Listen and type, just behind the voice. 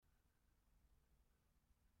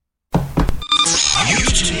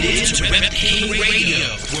to Rap the King Radio,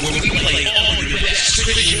 where we play all the best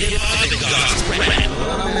Christian hip-hop and gospel rap.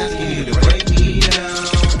 I'm asking you to break me down,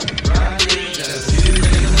 right it, that's you.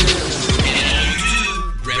 And all you do,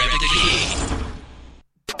 Rap the King.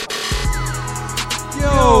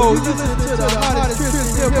 Yo, you listen to the hottest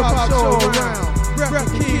Christian hip-hop show around. Rap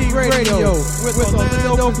the King Radio with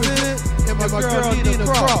Orlando Presents and my girl Nina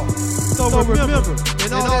Cross. So remember,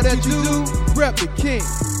 in all that you do, Rap the King.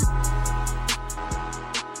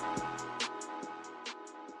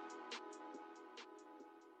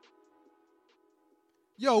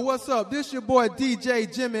 Yo, what's up? This your boy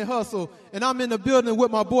DJ Jimmy Hustle, and I'm in the building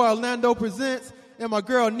with my boy Orlando Presents and my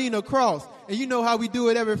girl Nina Cross. And you know how we do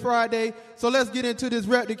it every Friday, so let's get into this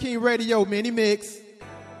Rap the King Radio mini mix.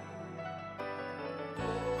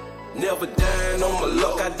 Never dying on my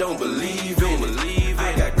luck, I don't believe in it.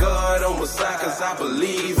 I got God on my side cause I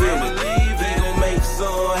believe in it. He gon' make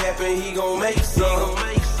some happen, he gon' make some.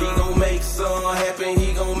 He gon' make some happen,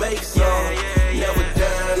 he gon' make some. Never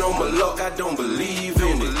dying on my luck, I don't believe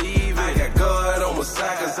in it. I got God on my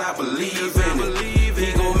side cause I believe in it.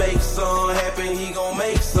 He gon' make some happen, he gon'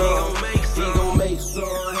 make some. He gon' make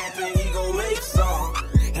some happen, he gon' make some.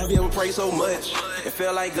 Have you ever prayed so much? It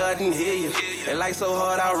felt like God didn't hear you. It like so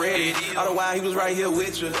hard already. All the while he was right here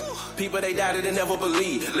with you. People they doubted and never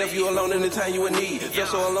believed. Left you alone in the time you in need. Felt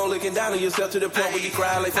so alone looking down on yourself to the point where you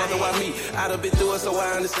cry like, Father, why me? I done been through it so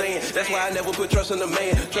I understand. That's why I never put trust in the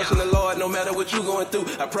man. Trust in the Lord no matter what you going through.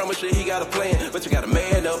 I promise you he got a plan. But you got to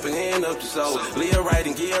man up and hand up your soul. Live right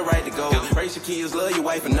and get right to go. Raise your kids, love your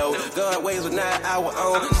wife and know God ways are not our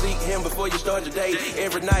own. Seek him before you start your day.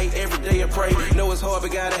 Every night, every day I pray. Know it's hard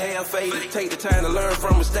but gotta have faith. Take the time to learn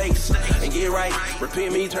from mistakes and get right.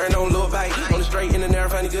 Repent me, turn on a little bite. On the straight and the narrow,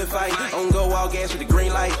 find a good fight. On go, all gas with the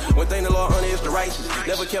green light. One thing the Lord honor is the righteous.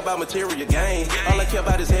 Never care about material gain. All I care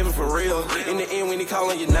about is heaven for real. In the end, when he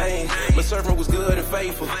calling your name, my servant was good and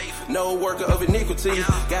faithful. No worker of iniquity.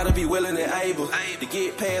 Gotta be willing and able to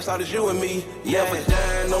get past all this you and me. Never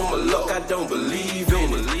dying on my luck, I don't believe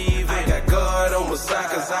in it. I got God on my side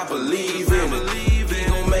cause I believe in it. He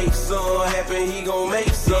gon' make some happen, he gon'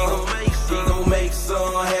 make some. He gon' make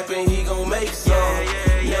some happen, he gon' make some.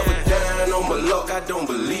 Never dying on my luck, I don't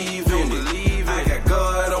believe in it. I got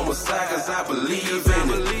God on my side cause I believe in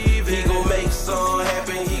it. He gon' make some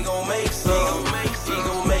happen, he gon' make some. He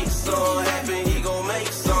gon' make some happen, he gon' make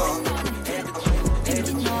some.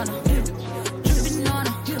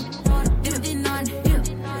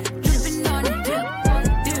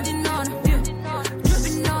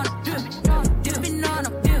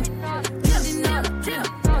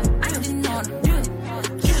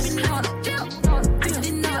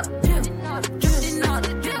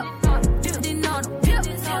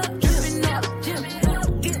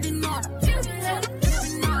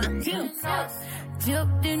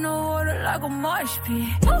 Dipped in the water like a marsh pit.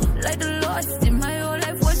 Like the lost in my whole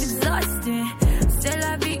life was exhausting. C'est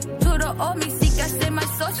la vie to the old me, see I say my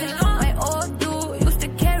social. My old dude used to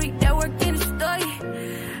carry that work in the story.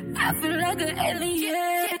 I feel like an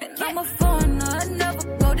alien. I'm a foreigner, I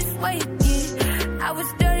never go this way again. I was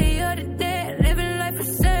dirty the other day, living life for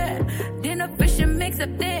sad. Then a fish and mix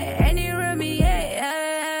up there, and he run me,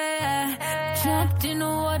 yeah. Jumped in the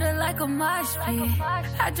water like a marsh pit.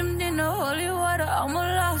 I jumped in the holy water, almost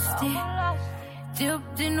lost it.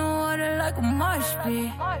 Dipped in the water like a marsh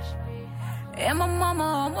pit. And my mama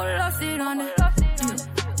almost lost it on it.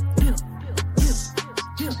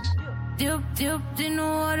 Dipped in the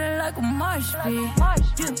water like a marsh pit.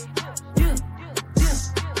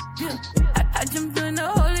 I jumped in the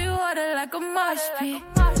holy water like a marsh pit.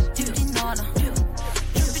 Dipping on her.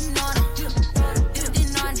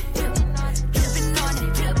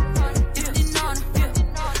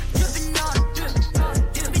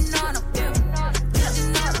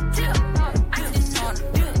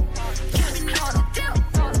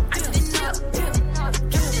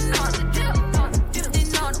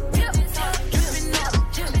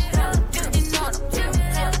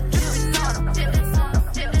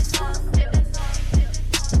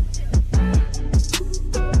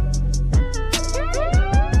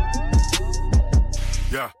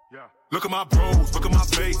 Look at my bros, look at my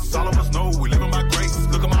face. All of us know we live in my grace.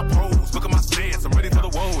 Look at my pros, look at my stance. I'm ready for the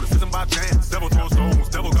woe, this isn't by chance. Devil throw stones,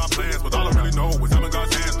 devil got plans, but all I really know is I'm in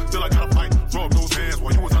God's hands. Still I gotta fight, throw up those hands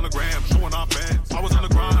while you was on the gram, showing our fans. I was on the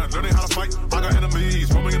grind, learning how to fight. I got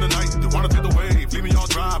enemies roaming in the night. They wanna take the wave, leave me on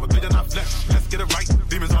dry, but they are not flesh. Let's get it right.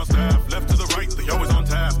 Demons on staff, left to the right, they always on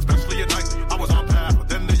task. Especially at night, I was on path, but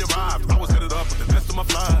then they arrived. I was headed up with the rest of my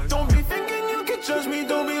flight. Don't be thinking you can judge me,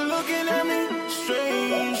 don't be looking at me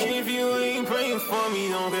strange. If you ain't praying for me,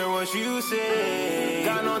 don't be care what you say.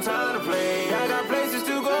 Got no time to play, I got places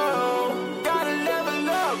to go. Gotta level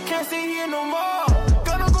up, can't stay here no more.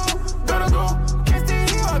 Gotta go, can't stay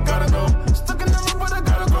here, I gotta go. Stuck in the room, but I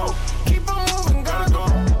gotta go. Keep on moving, gotta go.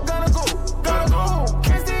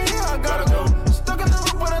 Can't stay here, I gotta go. Stuck in the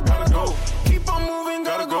room, but I gotta go. Keep on moving,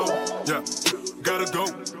 gotta go. Yeah, gotta go.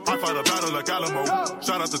 I fight a battle like Alamo.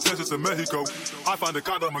 Shout out to Texas and Mexico. I find the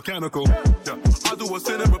condo mechanical. Yeah, I do a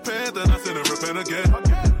sin and repent, then I sin and repent again.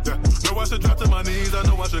 Yeah, know I should drop to my knees. I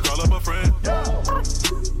know I should call up a friend.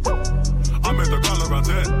 I made the call around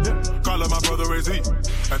 10. Call up my brother AZ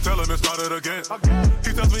and tell him it started again.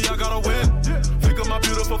 He tells me I gotta win. Think of my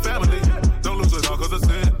beautiful family. Don't lose it all cause of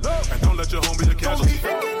sin. And don't let your home be a casualty.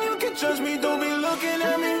 Don't be thinking you can judge me. Don't be looking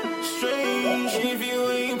at me strange. If you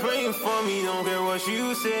ain't praying for me, don't care what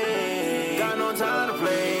you say. Got no time to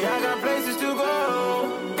play. I got places to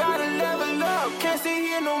go. Gotta level up. Can't stay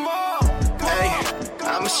here no more. Hey,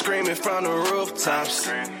 I'm screaming from the rooftops.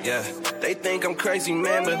 Yeah, they think I'm crazy,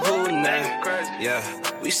 man, but who now? Yeah,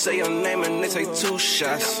 we say your name and they take 2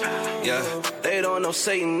 shots. Yeah, they don't know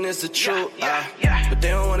Satan is the truth. But they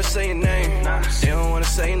don't wanna say your name. They don't wanna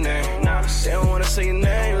say your name. They don't wanna say your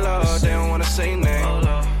name, Lord. They don't wanna say your name.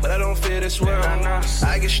 But I don't fear this world.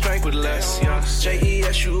 I get strength with less.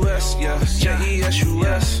 J-E-S-U-S, yeah,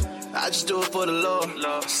 J-E-S-U-S. I just do it for the Lord.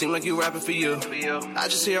 Seem like you rapping for you. I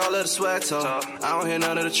just hear all of the swag talk. I don't hear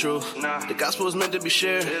none of the truth. The gospel is meant to be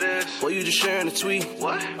shared. Boy, you just sharing a tweet.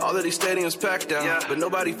 All of these stadiums packed out, but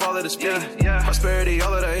nobody follow the speed. Prosperity,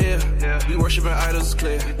 all that I hear. We worshiping idols is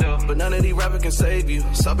clear, but none of these rappers can save you.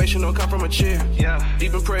 Salvation don't come from a chair.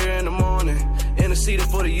 Deep in prayer in the morning, interceding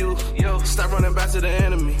for the youth. Stop running back to the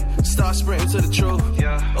enemy. Start sprinting to the truth.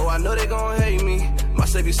 Oh, I know they gon' hate me. My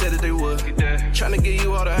Savior said that they would. Trying to give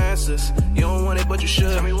you all the answers. You don't want it, but you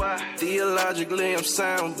should. Tell me why. Theologically, I'm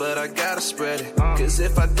sound, but I gotta spread it. Cause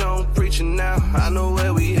if I don't preach it now, I know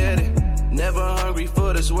where we headed. Never hungry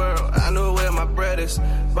for this world, I know where my bread is.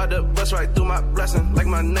 About to bust right through my blessing, like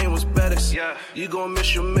my name was Bettis. You gon'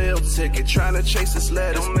 miss your meal ticket, trying to chase this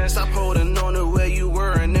lettuce. Stop holding on to where you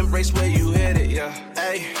were and embrace where you headed.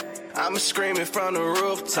 Hey, I'm screaming from the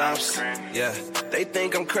rooftops. Yeah, they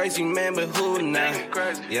think I'm crazy, man, but who now?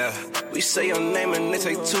 Yeah, we say your name and they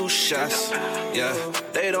take 2 shots. Yeah,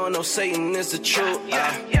 they don't know Satan is the truth.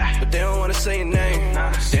 But they don't wanna say your name.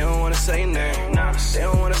 They don't wanna say your name. They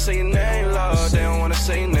don't wanna say your name, Lord. They don't wanna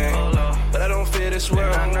say your name. But I don't fear this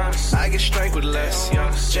world. I get strength with less.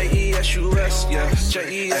 J-E-S-U-S, yeah,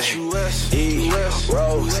 J-E-S-U-S.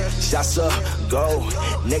 E-Rose, shots up, gold,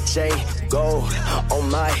 neck chain, gold, on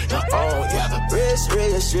my own, yeah. Wrist,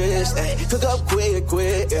 ayy, cook up quick,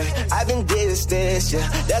 yeah. I've been distance, yeah,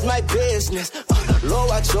 that's my business. Low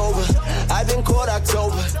October, I've been cold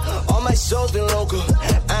October. All my shows been local.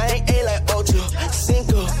 I ain't A like Ocho,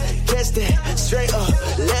 Cinco, catch that, straight up,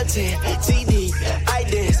 left hand, TD, I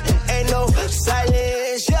dance, ain't no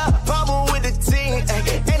silence, yeah. Problem with the team,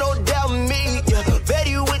 ay, ain't no doubt me, yeah.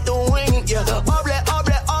 Betty with the wing, yeah. All black,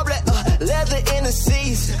 leather in the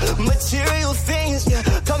seats, material things, yeah.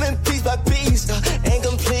 Coming piece by piece, ain't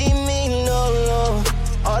complete me, no.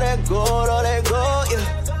 All that gold,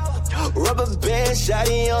 yeah. Rubber band,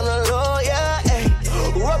 shawty on the low, yeah. Ay.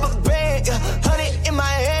 Rubber band, yeah. 100 in my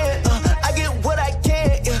hand, I get what I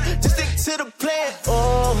can, yeah. Just stick to the plan.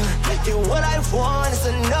 Oh, get what I want, it's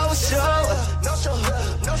a no-show.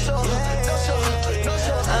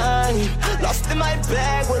 I'm lost in my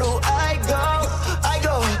bag, where do I go? I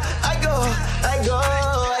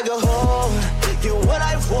go home. Get what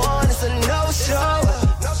I want, it's a no-show.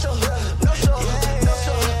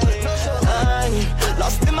 I'm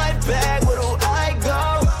lost in my bag, where do I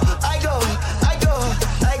go? I go.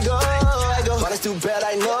 But it's too bad,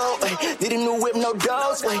 I know. Need a new whip, no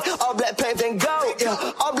dose. All black paint, then go.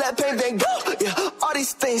 Yeah, all black paint, then go. Yeah, all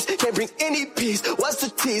these things can't bring any peace. What's the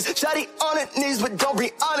tease? Shawty on her knees, but don't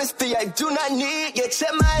bring honesty. I do not need. Yeah,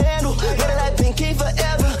 check my handle. Know that I've been king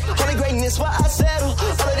forever. Only greatness, why I settle.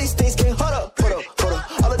 All of these things can't hold up.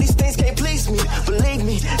 All of these things can't please me. Believe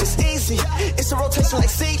me, it's easy. It's a rotation like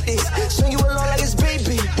CDs. Swing you along like it's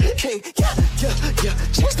BB. King, yeah.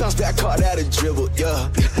 Chase bounce back, caught that a dribble. Yeah.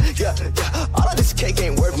 All of this cake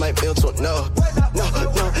ain't worth my mental. No.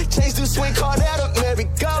 Change do swing, call that a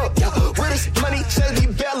merry-go. Yeah. With this money, change be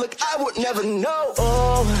bad. Look, I would never know.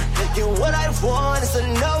 Oh, get what I want, it's a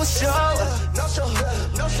no-show.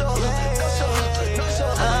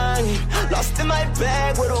 I'm lost in my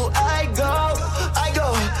bag, where do I go? I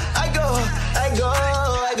go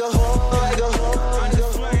home. I'm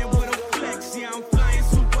just flying with a flex, yeah, I'm flying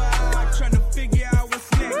super high, trying to figure out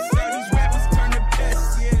what's next. All these rappers turn to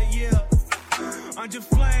best, yeah. I'm just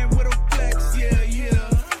flying with a flex, yeah.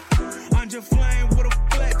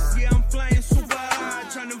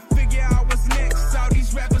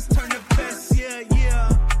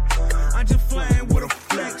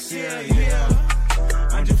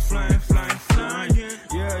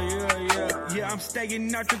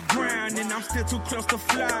 staying out the ground, and I'm still too close to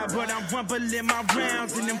fly. But I'm rumbling my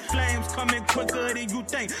rounds, and them flames coming quicker than you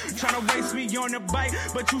think. Tryna waste me on the bike,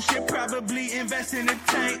 but you should probably invest in a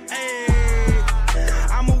tank.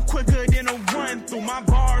 Ayy, I move quicker than a run through. My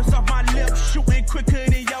bars off my lips, shooting quicker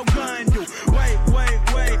than your gun do. Wait,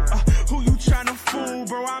 who you tryna fool,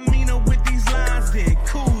 bro? I mean it with these lines, then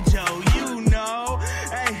cool Joe, you know.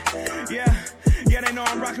 Hey, yeah, they know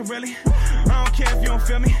I'm rockin' really. I don't care if you don't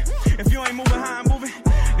feel me. If you ain't moving how I'm moving,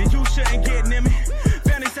 then you shouldn't get near me.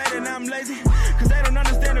 Family say that I'm lazy, cause they don't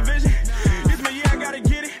understand the vision. This man, I gotta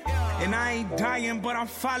get it. And I ain't dying, but I'm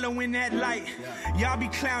following that light. Y'all be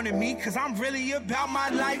clowning me, cause I'm really about my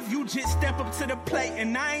life. You just step up to the plate,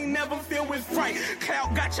 and I ain't never filled with fright.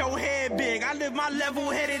 Clout got your head big, I live my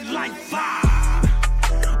level-headed life.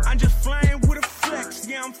 I'm just flying with a flex,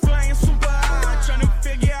 yeah, I'm flying super high. Tryna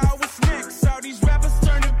figure out what's next, all these rappers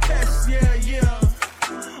turn to pests, yeah.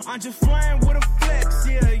 I'm just flying with a flex,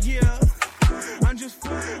 yeah. I'm just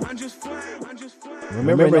flying.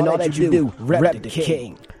 Remember, in all that you do, rep the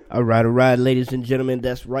king. All right, ladies and gentlemen,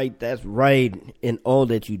 that's right. In all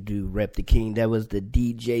that you do, rep the king. That was the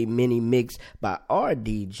DJ mini mix by our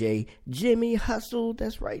DJ, Jimmy Hustle.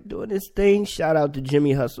 That's right, doing this thing. Shout out to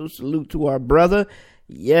Jimmy Hustle. Salute to our brother.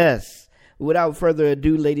 Yes. Without further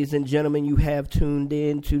ado, ladies and gentlemen, you have tuned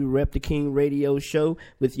in to the Rep the King radio show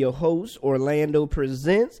with your host, Orlando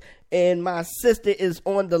Presents. And my sister is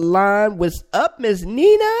on the line. What's up, Miss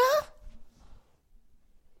Nina?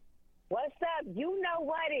 What's up? You know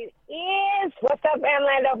what it is. What's up,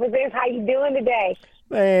 Orlando Presents? How you doing today?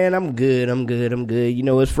 Man, I'm good. You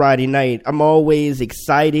know, it's Friday night. I'm always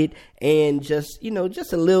excited and just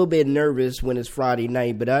a little bit nervous when it's Friday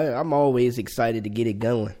night, but I'm always excited to get it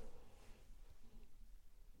going.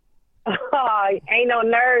 Oh, ain't no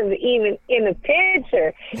nerves even in the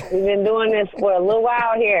picture. We've been doing this for a little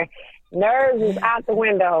while here. Nerves is out the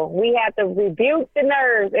window. We have to rebuke the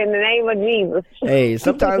nerves in the name of Jesus. Hey,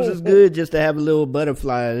 sometimes it's good just to have a little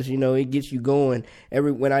butterflies. You know, it gets you going.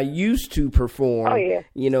 When I used to perform,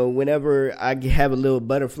 whenever I have a little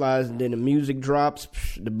butterflies and then the music drops,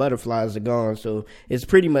 the butterflies are gone. So it's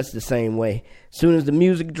pretty much the same way. As soon as the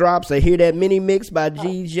music drops, I hear that mini mix by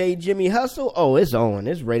DJ Jimmy Hustle. Oh, it's on.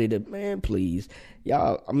 It's ready to, man, please.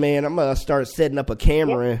 Y'all, man, I'm going to start setting up a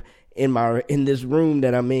camera in this room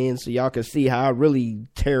that I'm in so y'all can see how I really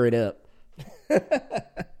tear it up.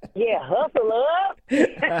 Yeah, hustle up.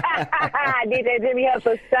 DJ Jimmy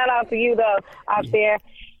Hustle, shout out to you though out there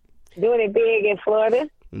doing it big in Florida.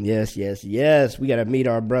 Yes. We got to meet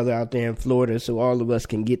our brother out there in Florida so all of us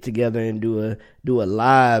can get together and do a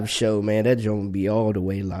live show, man. That joint will be all the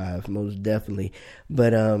way live, most definitely.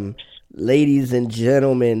 But ladies and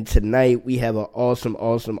gentlemen, tonight we have an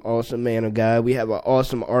awesome man of God. We have an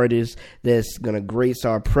awesome artist that's going to grace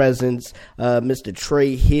our presence. Mr.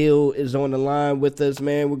 Trey Hill is on the line with us,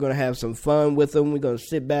 man. We're going to have some fun with him. We're going to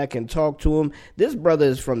sit back and talk to him. This brother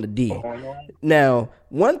is from the D. Now,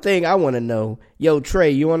 one thing I want to know, yo,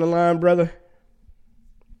 Trey, you on the line, brother?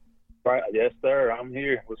 Right. Yes, sir. I'm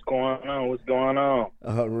here. What's going on?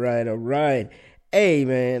 All right. Hey,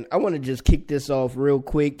 man, I want to just kick this off real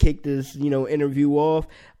quick, kick this, interview off.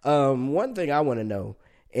 One thing I want to know,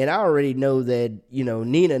 and I already know that,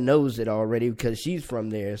 Nina knows it already because she's from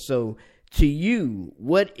there. So to you,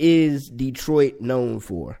 what is Detroit known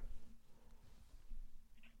for?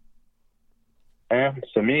 Man,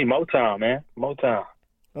 to me, Motown, man. Motown.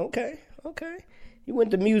 Okay. You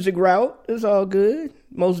went the music route. It's all good.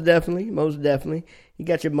 Most definitely. You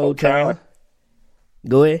got your Motown.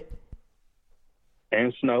 Go ahead.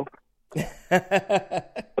 And snow.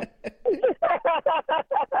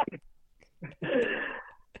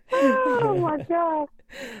 Oh my God.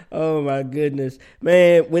 Oh my goodness,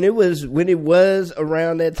 man! When it was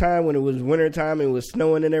around that time, when it was winter time and it was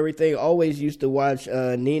snowing and everything, I always used to watch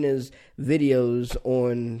Nina's videos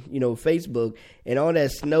on Facebook, and all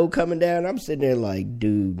that snow coming down. I'm sitting there like,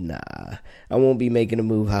 dude, nah, I won't be making a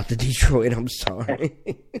move out to Detroit. I'm sorry.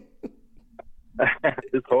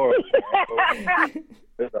 It's horrible.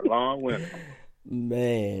 It's a long winter.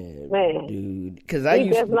 Man, dude. Because we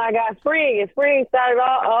just not got spring, and spring started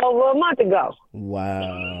all over a month ago.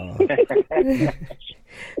 Wow.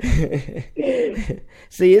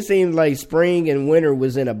 See, it seemed like spring and winter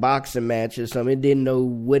was in a boxing match or something. It didn't know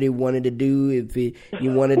what it wanted to do, if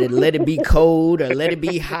you wanted to let it be cold or let it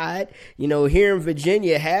be hot. Here in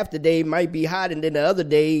Virginia, half the day might be hot, and then the other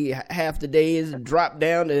day, half the day is dropped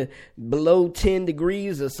down to below 10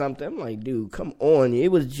 degrees or something. I'm like, dude, come on.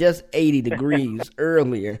 It was just 80 degrees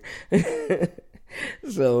earlier.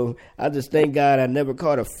 So I just thank God I never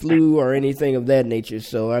caught a flu or anything of that nature.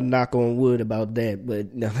 So I knock on wood about that.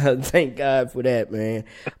 But no, thank God for that, man.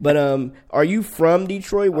 But are you from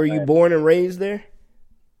Detroit? Were you born and raised there?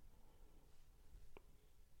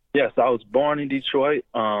 Yes, I was born in Detroit.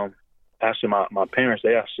 Actually, my parents,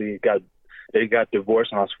 they got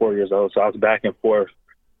divorced when I was 4 years old. So I was back and forth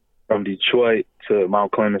from Detroit to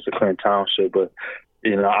Mount Clemens to Clinton Township. But,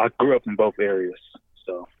 I grew up in both areas.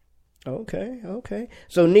 So. Okay.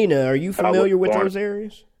 So, Nina, are you familiar with those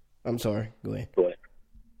areas? I'm sorry. Go ahead.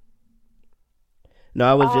 No,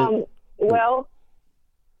 I was just... Well,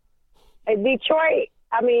 Detroit,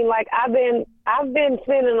 I mean, like, I've been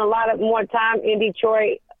spending a lot more time in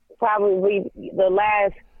Detroit probably the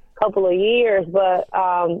last couple of years, but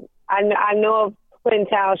I know of Clinton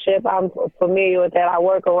Township. I'm familiar with that. I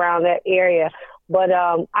work around that area. But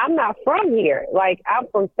I'm not from here. Like, I'm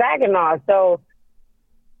from Saginaw. So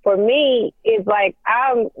for me, it's like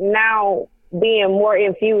I'm now being more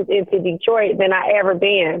infused into Detroit than I ever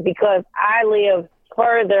been because I live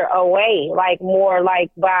further away, like more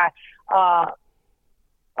like by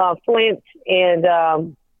Flint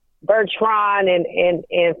and Bertrand and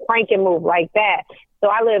Frankenmuth, like that. So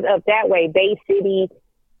I live up that way, Bay City,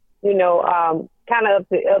 kind of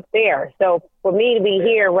up there. So for me to be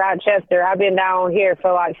here in Rochester, I've been down here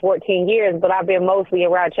for like 14 years, but I've been mostly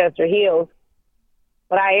in Rochester Hills.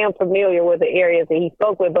 But I am familiar with the areas that he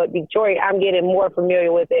spoke with. But Detroit, I'm getting more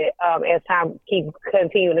familiar with it as time keeps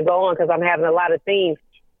continuing to go on because I'm having a lot of things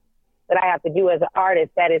that I have to do as an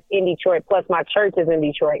artist that is in Detroit, plus my church is in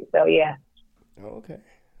Detroit. So, yeah. Okay.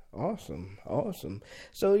 Awesome.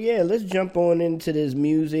 So, yeah, let's jump on into this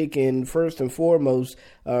music. And first and foremost,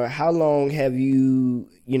 how long have you,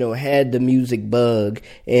 had the music bug?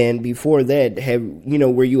 And before that,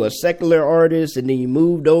 were you a secular artist and then you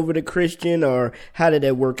moved over to Christian, or how did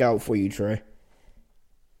that work out for you, Trey?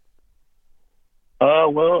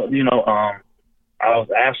 Well,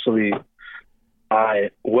 I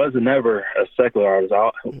was never a secular artist.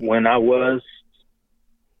 When I was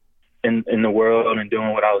in the world and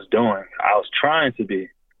doing what I was doing, I was trying to be,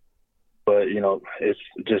 but it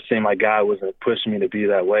just seemed like God wasn't pushing me to be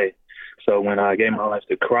that way. So when I gave my life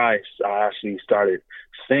to Christ, I actually started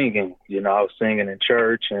singing. I was singing in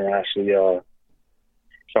church and actually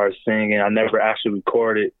started singing. I never actually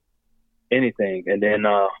recorded anything, and then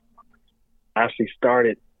I actually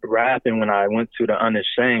started rapping when I went to the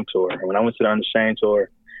Unashamed tour. And when I went to the Unashamed tour,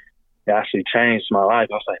 it actually changed my life.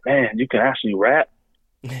 I was like, man, you can actually rap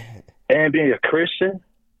and being a Christian,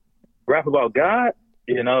 rap about God,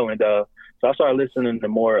 and so I started listening to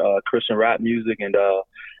more Christian rap music, and I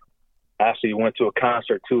actually went to a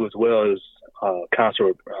concert too as well. It was a concert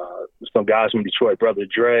with some guys from Detroit, Brother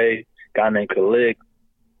Dre, a guy named Kalik,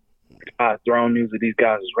 God Throne Music. These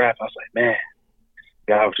guys was rap. I was like, man,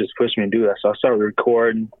 God was just pushing me to do that. So I started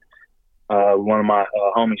recording one of my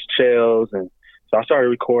homies, Chels, and so I started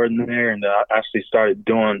recording there, and I actually started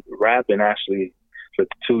doing rapping actually for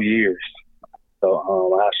 2 years. So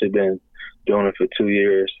I've actually been doing it for 2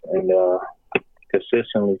 years and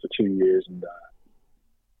consistently for 2 years, and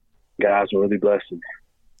God's really blessed me.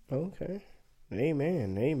 Okay.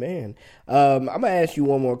 Amen. I'm going to ask you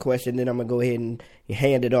one more question, then I'm going to go ahead and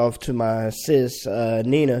hand it off to my sis,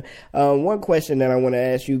 Nina. One question that I want to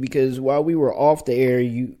ask you, because while we were off the air,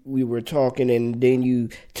 we were talking, and then you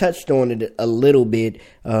touched on it a little bit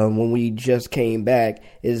when we just came back,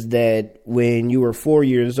 is that when you were 4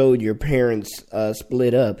 years old, your parents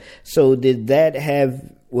split up. So did that have...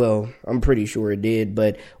 Well, I'm pretty sure it did,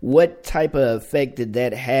 but what type of effect did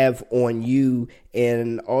that have on you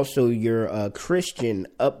and also your Christian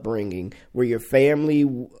upbringing? Were your family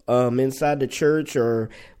inside the church, or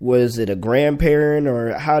was it a grandparent,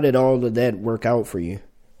 or how did all of that work out for you?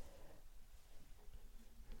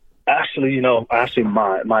 Actually,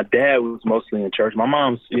 my dad was mostly in church. My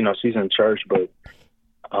mom's, she's in church, but,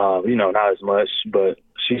 not as much, but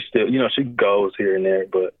she still, she goes here and there.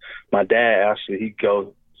 But my dad, actually, he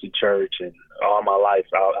goes to church, and all my life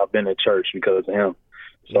I've been in church because of him.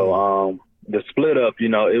 So the split up, it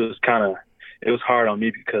was hard on me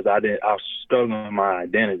because I was struggling with my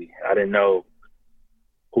identity. I didn't know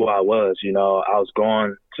who I was. I was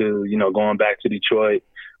going back to Detroit,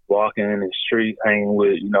 walking in the street, hanging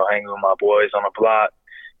with my boys on the block,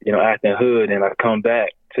 acting hood, and I come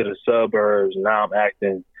back to the suburbs, and now I'm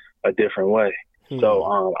acting a different way. So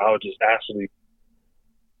I was just actually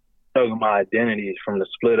struggling my identity from the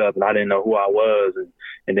split up, and I didn't know who I was,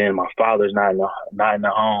 and then my father's not in the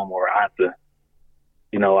home, or I have to,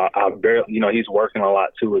 I barely, he's working a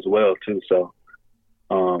lot too as well too. So,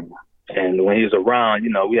 so And when he was around,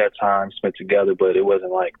 we had time spent together, but it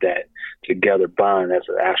wasn't like that together bond as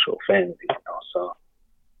an actual family, So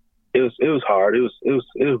it was hard. It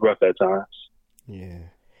was rough at times. Yeah.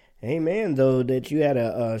 Amen, though, that you had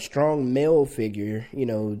a strong male figure,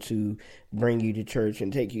 to bring you to church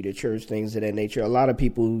and take you to church, things of that nature. A lot of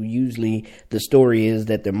people, usually the story is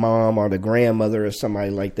that the mom or the grandmother or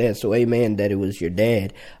somebody like that. So, amen, that it was your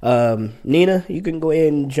dad. Nina, you can go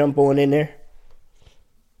ahead and jump on in there.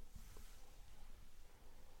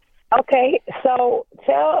 Okay, so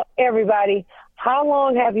tell everybody, how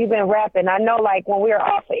long have you been rapping? I know, like, when we were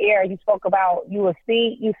off the air, you spoke about you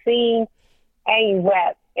sing and you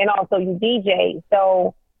rap, and also you DJ.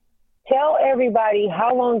 So tell everybody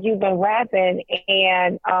how long you've been rapping,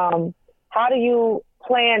 and how do you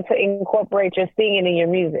plan to incorporate your singing in your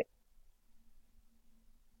music?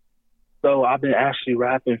 So I've been actually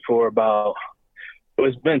rapping for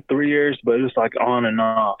it's been 3 years, but it was like on and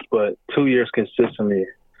off, but 2 years consistently.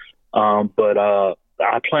 But I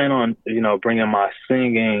plan on, bringing my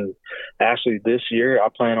singing. Actually, this year I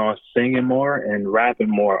plan on singing more and rapping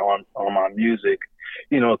more on my music,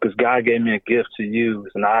 because God gave me a gift to use,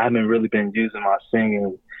 and I haven't really been using my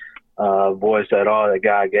singing voice at all that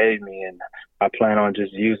God gave me, and I plan on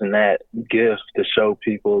just using that gift to show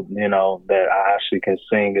people, that I actually can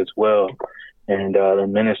sing as well, and to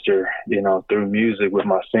minister, through music with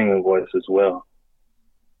my singing voice as well.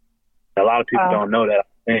 A lot of people don't know that I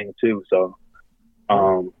sing too, so.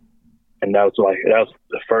 And that was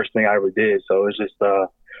the first thing I ever did. So it's just, I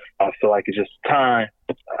feel like it's just time.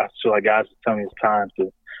 I feel like God's telling me it's time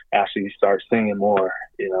to actually start singing more,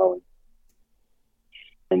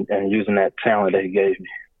 and using that talent that he gave me.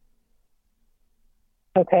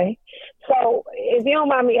 Okay. So if you don't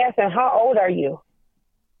mind me asking, how old are you?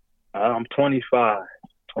 I'm 25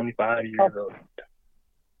 years old.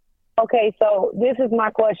 Okay, so this is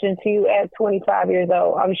my question to you at 25 years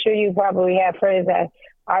old. I'm sure you probably have friends that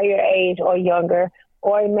are your age or younger,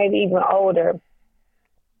 or maybe even older.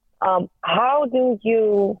 How do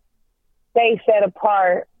you stay set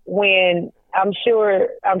apart when I'm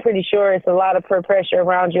pretty sure it's a lot of peer pressure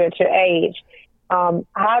around you at your age?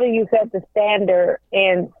 How do you set the standard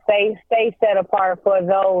and stay set apart for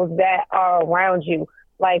those that are around you?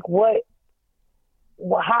 Like how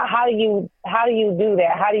do you do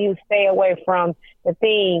that? How do you stay away from the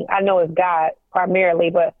thing? I know it's God primarily,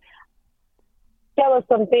 but tell us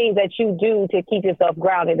some things that you do to keep yourself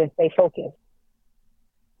grounded and stay focused.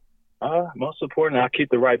 Most important, I keep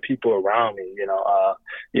the right people around me.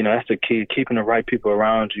 That's the key. Keeping the right people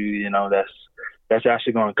around you. That's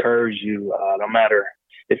actually going to encourage you. No matter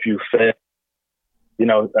if you fail,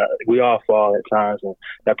 we all fall at times, and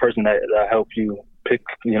that person that help you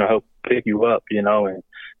help pick you up, and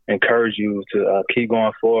encourage you to keep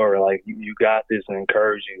going forward. Like you got this, and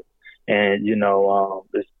encourage you, and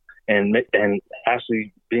and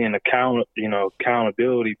actually being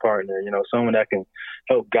accountability partner. Someone that can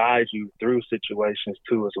help guide you through situations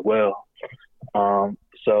too as well.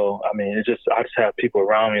 So I mean, I just have people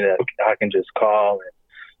around me that I can just call,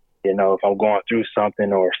 and if I'm going through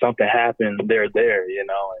something or something happened, they're there,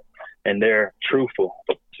 and they're truthful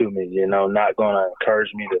to me, not going to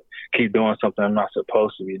encourage me to keep doing something I'm not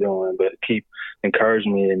supposed to be doing, but keep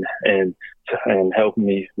encouraging me and helping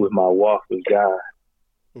me with my walk with God.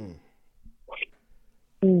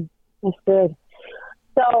 That's good.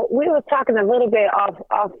 So we were talking a little bit off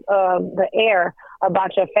the air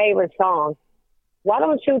about your favorite song. Why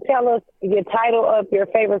don't you tell us the title of your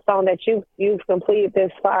favorite song that you've completed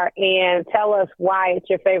this far, and tell us why it's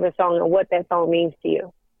your favorite song and what that song means to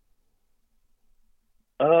you?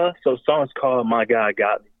 So the song's called My God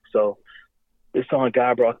Got Me. So this song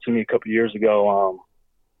God brought to me a couple years ago.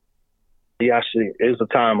 It was a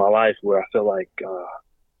time in my life where I feel like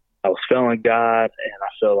I was failing God, and I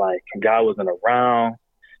feel like God wasn't around.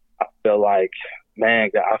 I feel like,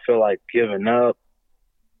 I feel like giving up,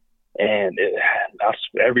 and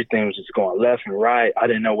everything was just going left and right. I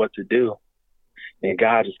didn't know what to do, and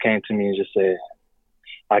God just came to me and just said,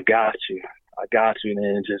 I got you, and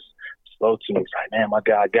then it just spoke to me. It's like, man, my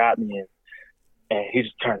God got me, and he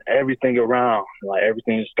just turned everything around. Like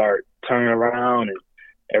everything just started turning around, and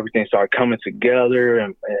everything started coming together,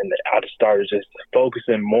 and I just started just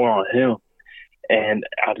focusing more on him. And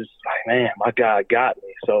I just like, man, my God got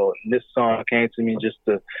me. So this song came to me just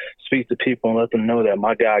to speak to people and let them know that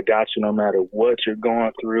my God got you no matter what you're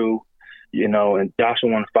going through. And Joshua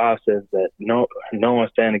 1:5 says that no one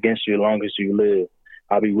stand against you as long as you live.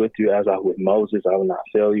 I'll be with you as I was with Moses. I will not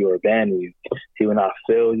fail you or abandon you. He will not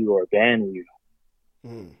fail you or abandon you.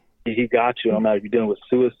 He got you no matter if you're dealing with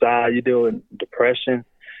suicide, you're dealing with depression,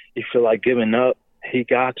 you feel like giving up, he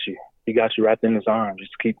got you. He got you wrapped in his arms.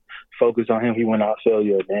 Just keep focused on him. He will not fail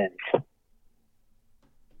you again.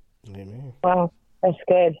 Amen. Wow, that's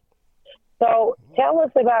good. So tell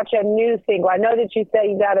us about your new single. I know that you said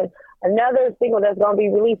you got another single that's going to be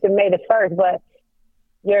released in May the 1st, but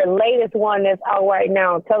your latest one that's out right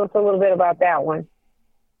now, tell us a little bit about that one.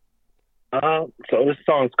 So this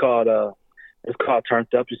song's called Turned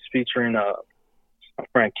Up. It's featuring my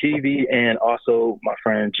friend Kiwi and also my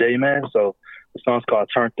friend J-Man. So the song's called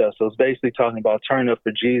Turned Up. So it's basically talking about turning up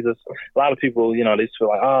for Jesus. A lot of people, you know, they feel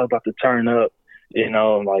like, I'm about to turn up. You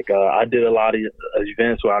know, like I did a lot of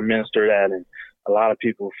events where I ministered at, and a lot of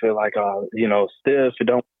people feel like, you know, still if you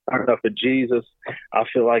don't turn up for Jesus, I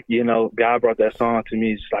feel like, you know, God brought that song to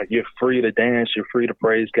me. It's like you're free to dance, you're free to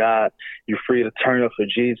praise God, you're free to turn up for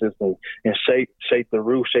Jesus and shake the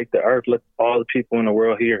roof, shake the earth, let all the people in the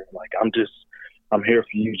world hear. Like I'm here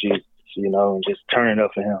for you, Jesus, you know, and just turning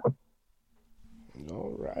up for Him.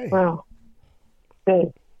 All right. Wow.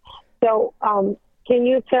 Good. So, can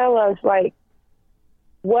you tell us, like,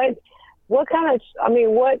 what kind of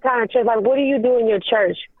church, like, what do you do in your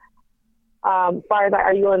church? As far as, like,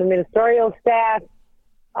 are you on the ministerial staff?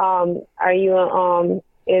 Are you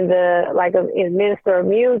in minister of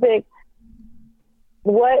music?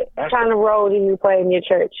 What kind of role do you play in your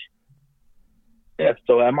church? Yeah,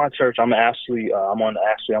 so at my church, I'm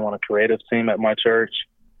on a creative team at my church,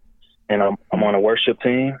 and I'm on a worship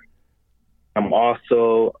team. I'm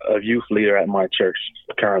also a youth leader at my church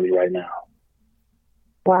currently right now.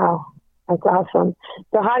 Wow, that's awesome.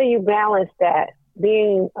 So how do you balance that,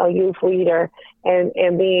 being a youth leader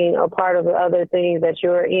and being a part of the other things that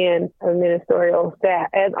you're in a ministerial staff,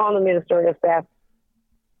 as on the ministerial staff,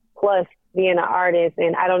 plus being an artist?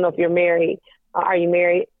 And I don't know if you're married. Are you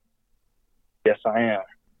married? Yes, I am.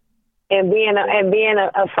 And being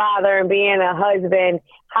a father and being a husband,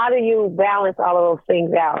 how do you balance all of those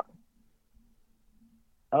things out?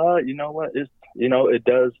 You know what? It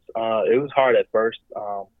does. It was hard at first.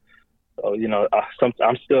 So, you know,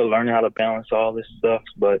 I'm still learning how to balance all this stuff.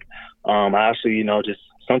 But I actually, you know,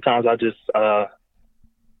 sometimes I just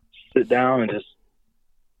sit down and just,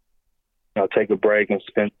 you know, take a break and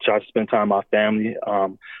try to spend time with my family.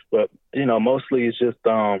 But you know, mostly it's just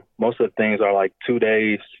most of the things are like 2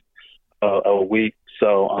 days a week.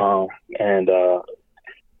 So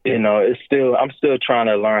you know, I'm still trying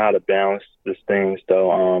to learn how to balance these things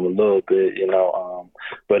though, a little bit, you know,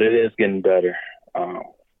 but it is getting better.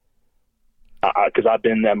 Because I've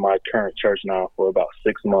been at my current church now for about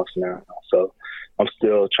 6 months now, so I'm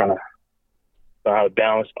still trying to learn how to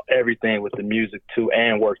balance everything with the music too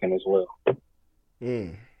and working as well.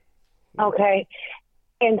 Okay,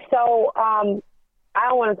 and so I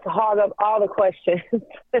don't want to hog up all the questions.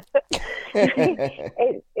 It's just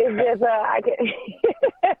I can,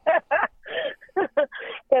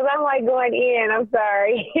 because I'm like going in. I'm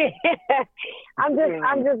sorry. I'm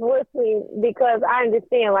just listening because I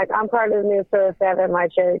understand. Like, I'm part of the ministerial staff at my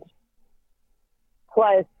church.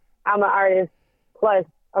 Plus, I'm an artist. Plus,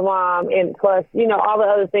 a mom, and plus, you know, all the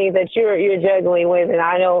other things that you're juggling with. And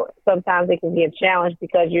I know sometimes it can be a challenge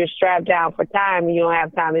because you're strapped down for time and you don't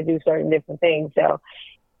have time to do certain different things. So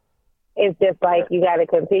it's just like you got to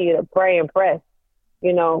continue to pray and press,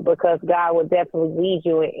 you know, because God will definitely lead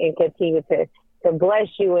you and continue to bless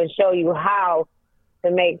you and show you how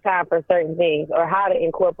to make time for certain things or how to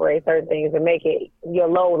incorporate certain things and make it your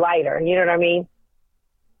load lighter. You know what I mean?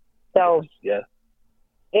 So yeah.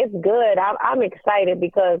 It's good. I'm excited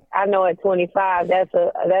because I know at 25, that's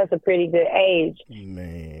a pretty good age,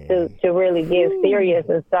 man, to really get serious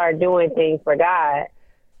and start doing things for God.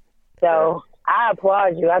 So I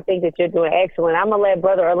applaud you. I think that you're doing excellent. I'm gonna let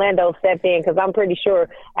Brother Orlando step in because I'm pretty sure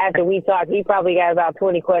after we talk, he probably got about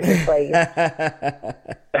 20 questions for you.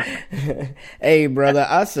 Hey, brother,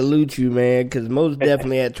 I salute you, man, because most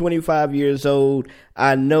definitely at 25 years old,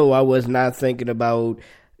 I know I was not thinking about.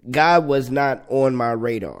 God was not on my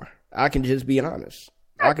radar. I can just be honest.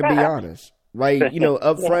 I can be honest. Right? You know,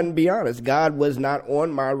 up front and be honest. God was not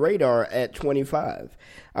on my radar at 25.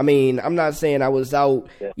 I mean, I'm not saying I was out,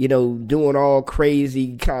 you know, doing all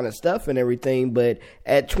crazy kind of stuff and everything, but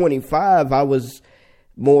at 25, I was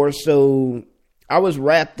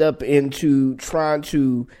wrapped up into trying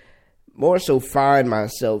to more so find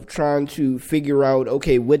myself, trying to figure out,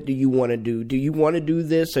 okay, what do you want to do? Do you want to do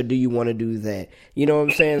this or do you want to do that? You know what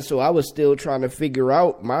I'm saying? So I was still trying to figure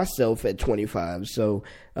out myself at 25. So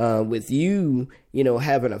with you,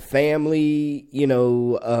 having a family,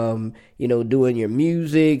 doing your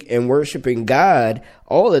music and worshiping God,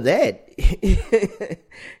 all of that,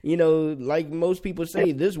 like most people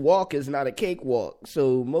say, this walk is not a cakewalk.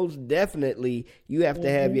 So most definitely you have to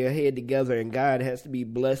have your head together, and God has to be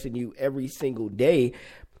blessing you every single day.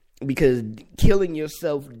 Because killing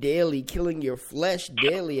yourself daily, killing your flesh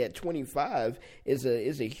daily at 25 is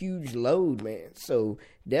a huge load, man. So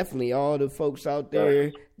definitely all the folks out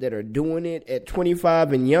there that are doing it at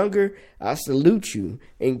 25 and younger, I salute you,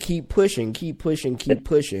 and keep pushing,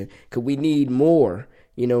 because we need more.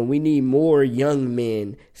 We need more young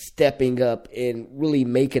men stepping up and really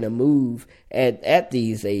making a move at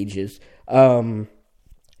these ages.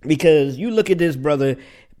 Because you look at this, brother.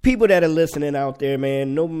 People that are listening out there,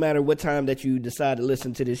 man, no matter what time that you decide to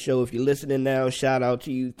listen to this show, if you're listening now, shout out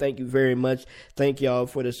to you. Thank you very much. Thank y'all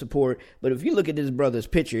for the support. But if you look at this brother's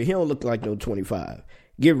picture, he don't look like no 25.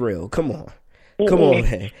 Get real. Come on. Come on,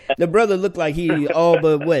 man. The brother looked like he all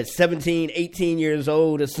but, 17, 18 years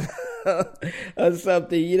old or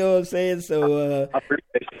something. You know what I'm saying? So,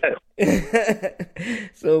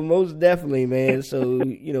 so most definitely, man. So,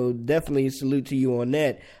 definitely salute to you on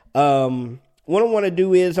that. What I want to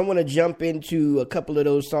do is I want to jump into a couple of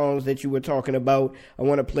those songs that you were talking about. I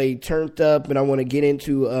want to play Turned Up, and I want to get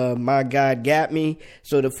into My God Got Me,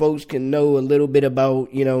 so the folks can know a little bit about,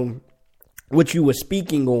 what you were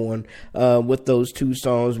speaking on with those two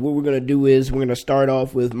songs. What we're going to do is we're going to start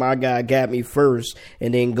off with My God Got Me first,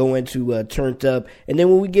 and then go into Turned Up. And then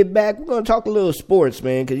when we get back, we're going to talk a little sports,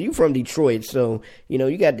 man, because you're from Detroit. So,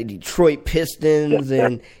 you got the Detroit Pistons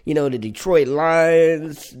and, the Detroit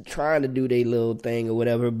Lions trying to do their little thing or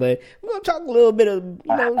whatever. But we're going to talk a little bit of,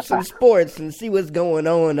 some sports and see what's going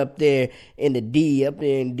on up there in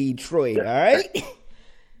Detroit. All right?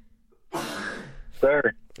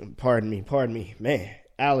 Sir. Pardon me, man.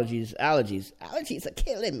 Allergies are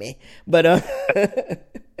killing me. But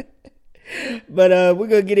we're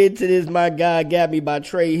gonna get into this. My God Got Me by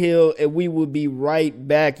Trey Hill, and we will be right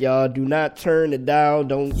back, y'all. Do not turn it down.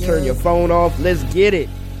 Don't turn your phone off. Let's get it.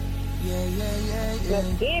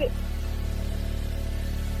 Let's get it.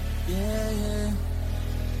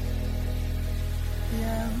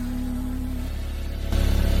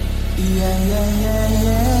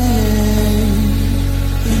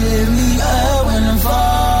 You lift me up when I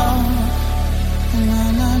fall.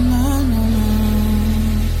 Na, na, na, na,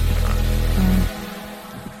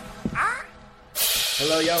 na.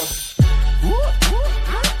 Hello, y'all.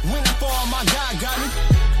 When I fall, my God got me.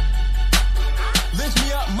 Lift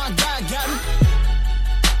me up, my God got me.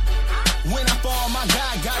 When I fall, my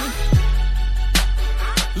God got me.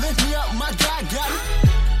 Lift me up, my God got me.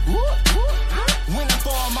 When I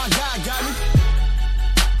fall, my God got me.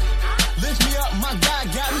 Lift me up, my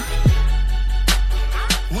God got me.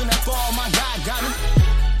 When I fall, my God got me.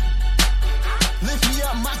 Lift me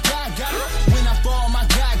up, my God got me. When I fall, my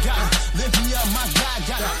God got me. Lift me up, my God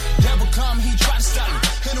got me. Devil come, he try to stop me.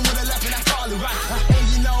 Hit him with a left and I fall it right.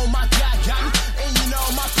 And my God got me. And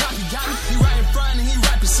my prophet got me. He right in front and he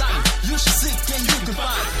right beside me. You should seek and you can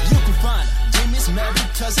find. Demons mad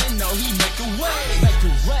because they know he make a way.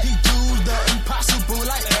 He do the impossible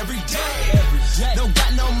like every day. Don't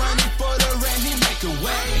got no money for the rent, he make a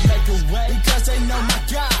way. Because they know my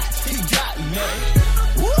God, he got me.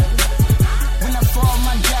 When I fall,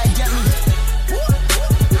 my God got me.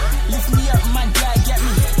 Lift me up, my God got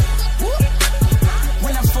me.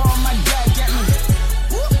 When I fall, my God got me.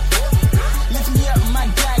 Lift me up, my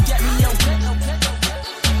God got me.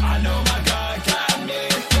 I know my God got me.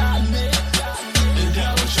 The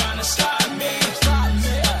devil trying to stop me.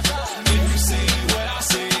 If you see what I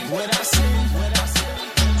see,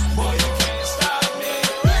 boy, you can't stop me.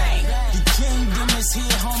 The kingdom is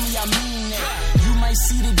here, homie, I mean it. You might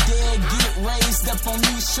see the dead get raised up on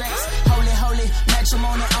these tracks. Holy,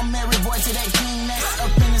 matrimony, I'm married, boy, to that king that's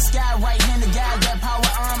up in the sky. Right hand, the guy, that power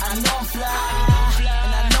arm, I know I'm fly.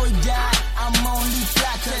 And I know he died, I'm only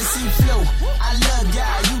fly cause he flew. I love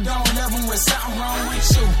God, you don't love him, with something wrong with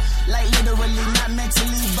you. Like literally, not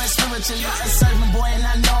mentally, but spiritually. A servant boy, and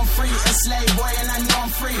I know I'm free. A slave boy, and I know I'm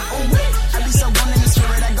free. Ooh, I be so gone in the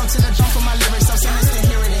spirit, I go to the throne for my lyrics. So send us to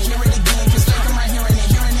hear it and hear it again. Cause like I'm right hearing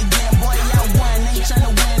it again. Boy, y'all won, ain't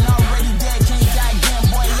tryna win, already dead, can't die again.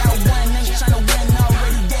 Boy, y'all won, ain't tryna win,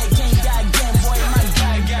 already dead, can't die again. Boy, my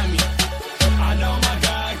God got me. I know my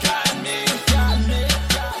God got me.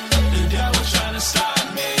 The devil trying to stop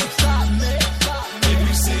me. If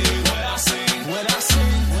you see what I see,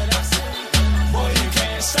 boy, you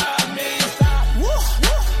can't stop me.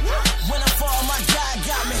 When I fall, my God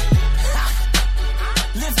got me.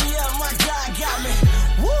 Lift me up, my God got me.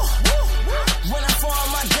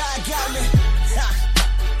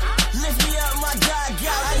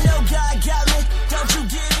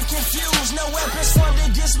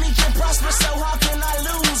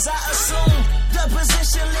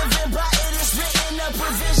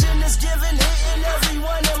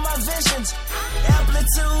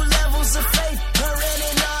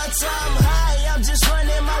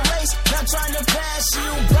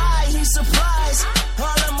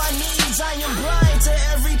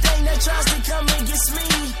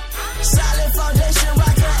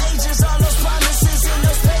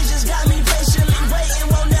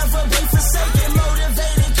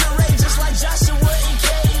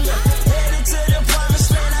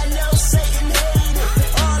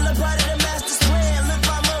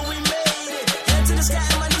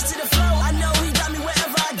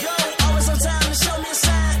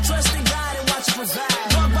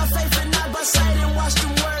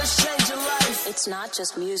 not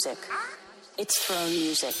just music, it's throne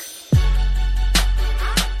music.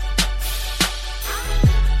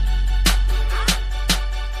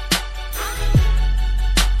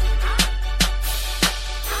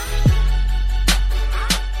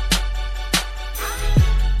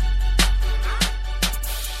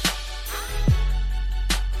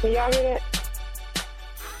 Can y'all hear that?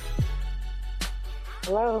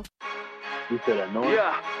 Hello? You said anointed?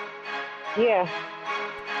 Yeah, Yeah.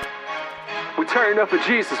 we turning up for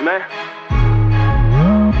Jesus, man.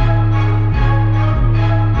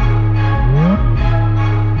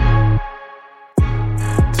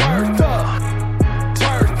 Turned up,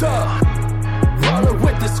 rollin'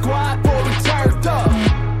 with the squad, boy, we turned up,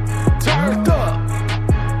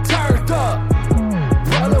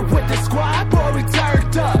 rollin' with the squad, boy, we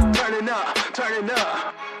turned up, turning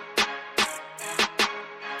up,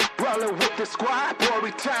 rollin' with the squad, boy, we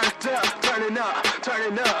turned up,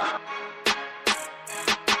 turning up.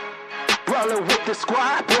 Rollin' with the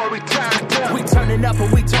squad, boy, we turned up. We turning up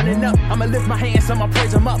and we turning up. I'ma lift my hands, I'ma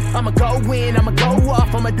praise them up. I'ma go in, I'ma go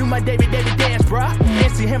off. I'ma do my David dance, bruh.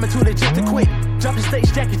 MC Hammer too legit to quit. Jump the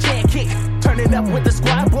stage, Jackie Chan kick. Turning up with the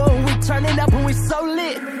squad, boy, we turning up and we so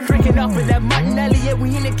lit. Drinking off of that Martinelli, yeah,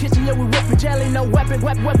 we in the kitchen, yeah, we whipping jelly. No weapon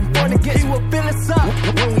for the get. He will fill us up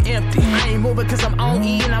when we empty. I ain't moving cause I'm on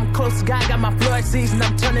E and I'm close to God. Got my floor seats and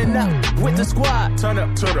I'm turning up with the squad. Turn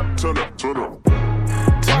up.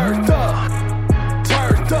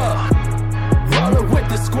 Turned up, rollin' with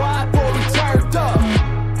the squad, boy, we turned up,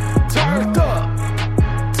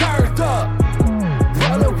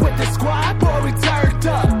 rollin' with the squad, boy, we turned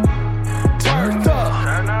up,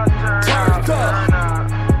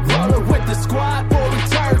 rollin' with the squad, boy, we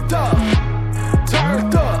turned up,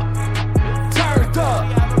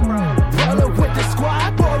 rollin' with the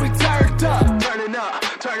squad, boy, we turned up,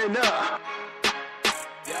 turning up.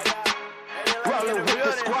 Rollin' with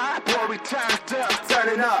the squad, boy, we turned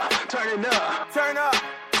up, turn up.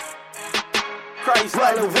 Christ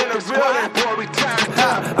Rollin' like with in the the squad, building. boy, we turned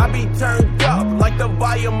up. I be turned up like the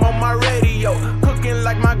volume on my radio. Cooking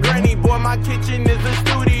like my granny, boy, my kitchen is the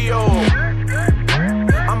studio.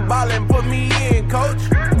 I'm ballin', put me in, coach.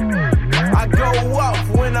 I go off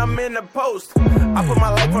when I'm in the post. I put my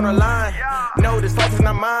life on the line. No, this life is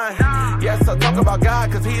not mine. Yes, I talk about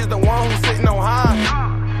God, cause he is the one who's sitting on high.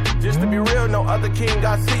 Just to be real, no other king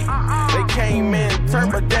I see. They came in,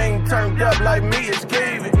 turned, but they ain't turned up like me, it's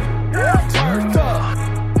David. Turned up,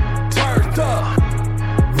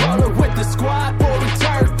 rollin' with the squad, boy, we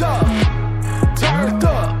turned up,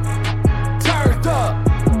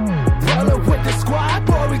 rollin' with the squad,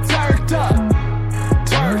 boy, we turned up,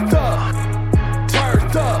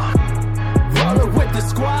 rollin' with the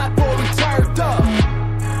squad, boy, we turned up,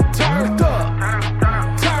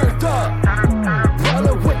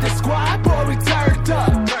 rollin' with the squad, boy, we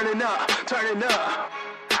turned up, turning up.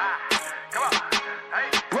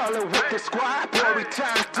 Rollin' with the squad, boy, we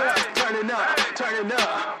turned up, turning up.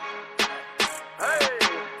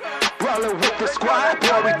 Rollin' with the squad,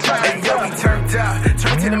 boy, we turned up. We turned up,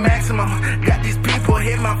 turned to the maximum. Got these people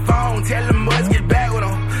hit my phone, tell them boys get back with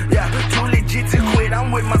them. Yeah, too legit to quit.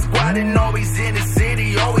 I'm with my squad and always in the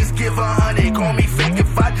city. Always give 100, call me fake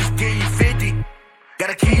if I just give you 50. Got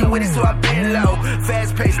a key with it, so I been low.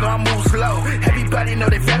 Fast pace, no, I move slow. Everybody know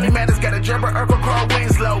that family matters. Got a Gerber, Urkel, Carl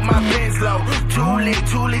Winslow. My Benz low. Too lit,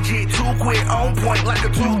 too legit, too quick. On point like a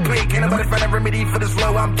toothpick. Ain't nobody find a remedy for this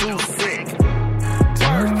flow. I'm too sick.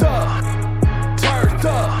 Turned up.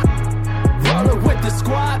 Rollin' with the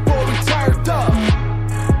squad, boy, we turned up.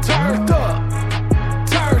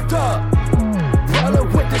 Rollin'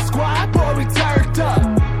 with the squad, boy, we turned up.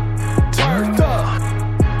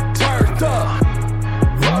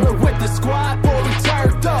 Rollin' with the squad, boy, we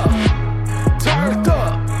turned up.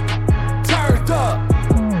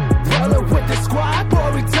 Rollin' with the squad,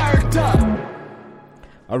 boy, we turned up.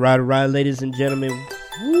 All right, ladies and gentlemen.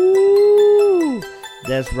 Woo!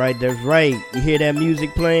 That's right. You hear that music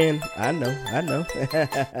playing? I know.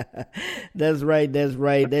 That's right.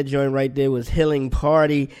 That joint right there was Healing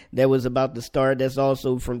Party that was about to start. That's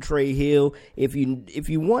also from Trey Hill. If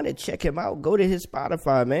you want to check him out, go to his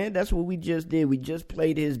Spotify, man. That's what we just did. We just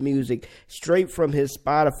played his music straight from his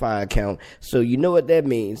Spotify account. So you know what that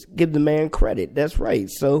means. Give the man credit. That's right.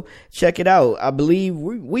 So check it out. I believe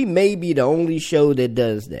we may be the only show that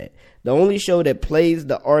does that. The only show that plays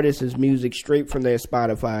the artist's music straight from their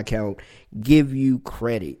Spotify account. Give you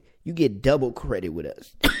credit. You get double credit with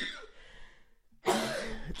us.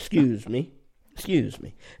 Excuse me.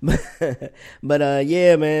 But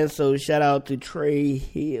yeah, man. So shout out to Trey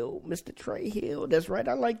Hill, Mr. Trey Hill. That's right.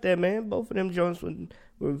 I like that, man. Both of them joints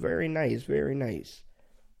were very nice. Very nice.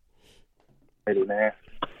 Hey, man.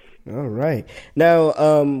 All right.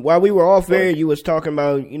 Now, while we were off air, you was talking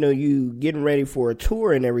about, you getting ready for a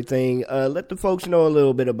tour and everything. Let the folks know a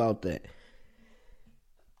little bit about that.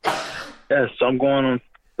 Yeah, so I'm going on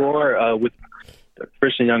tour with the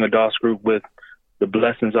Christian Young Adults group with the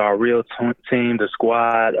Blessings Are Real team, the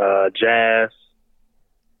squad, Jazz,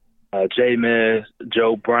 J-Miz,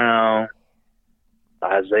 Joe Brown,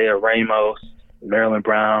 Isaiah Ramos, Marilyn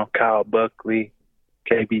Brown, Kyle Buckley,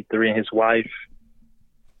 KB3 and his wife.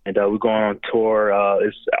 And we're going on tour.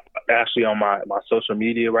 It's actually on my social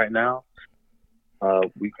media right now.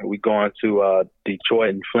 We going to Detroit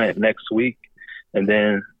and Flint next week. And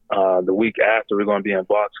then the week after, we're going to be in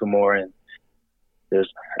Baltimore. And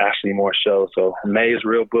there's actually more shows. So May is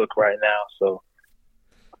real book right now. So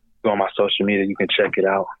go on my social media. You can check it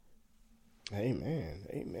out.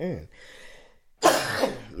 Amen.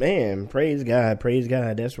 Man, praise God.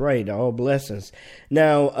 That's right. All blessings.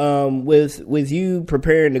 Now, with you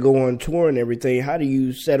preparing to go on tour and everything, how do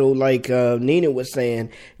you settle? Like Nina was saying,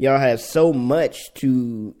 y'all have so much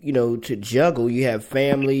to juggle. You have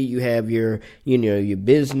family, you have your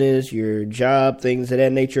business, your job, things of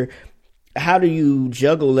that nature. How do you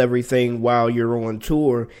juggle everything while you're on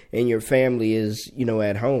tour and your family is,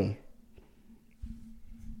 at home?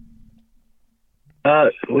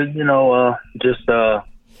 Just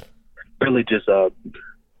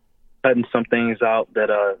cutting some things out that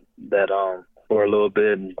for a little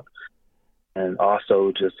bit, and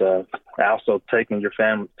also just taking my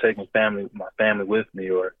family with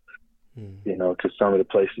me, or to some of the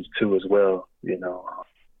places too as well.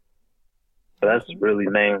 But that's really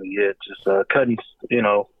mainly it. Just cutting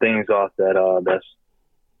things off that's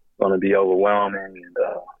going to be overwhelming, and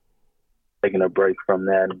taking a break from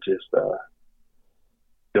that, and just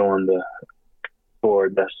doing the tour.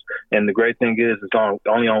 And the great thing is it's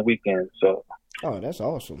only on weekends. So that's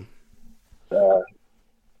awesome.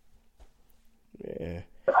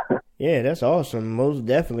 Yeah, that's awesome. Most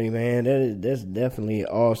definitely, man. That's definitely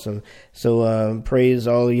awesome. So praise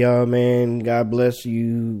all of y'all, man. God bless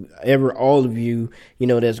you, all of you,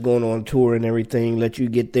 that's going on tour and everything. Let you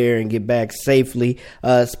get there and get back safely.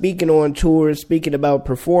 Speaking on tours, speaking about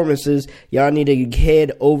performances, y'all need to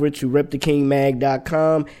head over to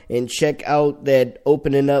repthekingmag.com and check out that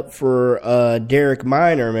opening up for Derek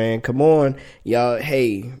Minor, man. Come on, y'all.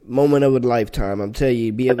 Hey, moment of a lifetime. I'm telling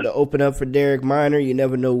you, be able to open up for Derek Minor. You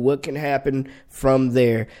never know what can happen from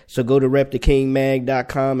there. So go to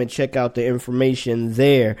repthekingmag.com and check out the information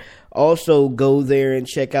there. Also go there and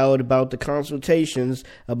check out about the consultations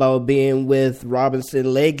about being with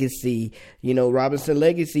Robinson Legacy. Robinson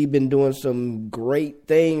Legacy been doing some great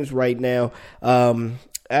things right now.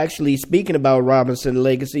 Actually, speaking about Robinson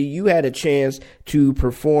Legacy, you had a chance to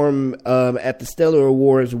perform at the Stellar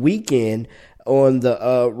Awards weekend on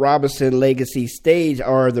the Robinson Legacy stage,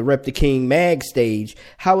 or the Rep the King Mag stage.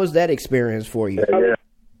 How was that experience for you? Yeah.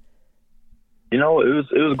 It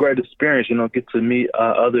was a great experience. Get to meet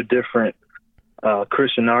other different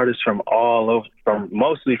Christian artists from all over,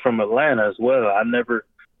 mostly from Atlanta as well. I never,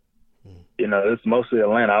 it's mostly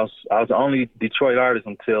Atlanta. I was the only Detroit artist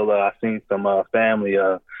until I seen some family,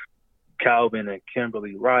 Calvin and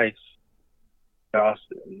Kimberly Rice.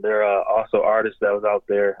 They're also artists that was out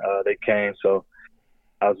there. They came, so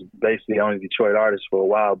I was basically the only Detroit artist for a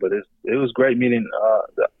while. But it was great meeting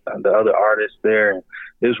the other artists there, and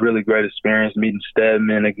it was really great experience meeting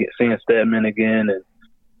Stedman again, seeing Stedman again, and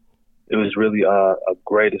it was really a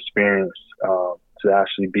great experience to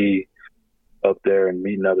actually be up there and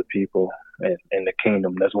meeting other people in the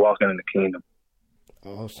kingdom. That's walking in the kingdom.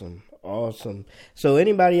 Awesome. So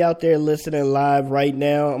anybody out there listening live right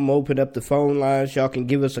now, I'm opening up the phone lines. Y'all can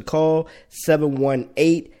give us a call,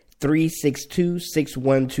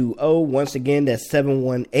 718-362-6120. Once again, that's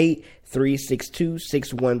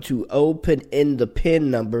 718-362-6120. Put in the PIN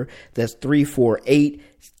number. That's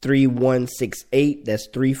 348-3168. That's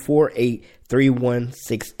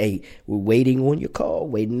 348-3168. We're waiting on your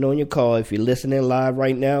call. If you're listening live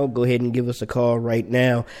right now, go ahead and give us a call right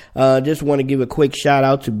now. Just want to give a quick shout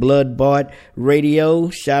out to Blood Bought Radio.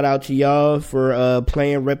 Shout out to y'all for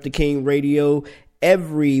playing Rep the King Radio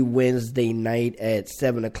every Wednesday night at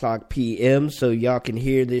 7:00 p.m. so y'all can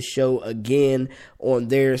hear this show again on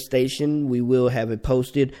their station. We will have it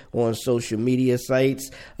posted on social media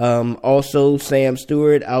sites. Also, Sam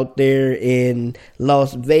Stewart out there in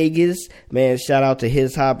Las Vegas, man, shout out to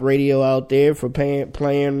His Hop Radio out there for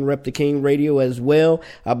playing Rep the King Radio as well.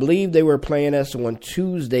 I believe they were playing us on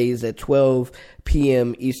Tuesdays at 12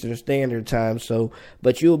 p.m. Eastern Standard Time.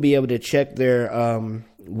 But you'll be able to check their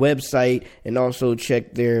website and also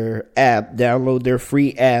check their app, download their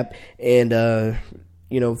free app, and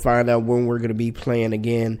find out when we're going to be playing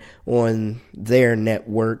again on their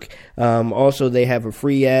network. Also, they have a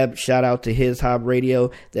free app. Shout out to His Hop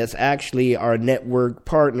Radio. That's actually our network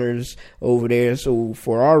partners over there. So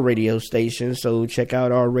for our radio station, so check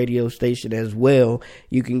out our radio station as well.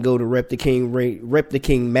 You can go to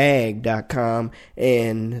repthekingmag.com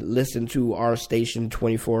and listen to our station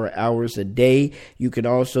 24 hours a day. You can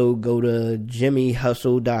also go to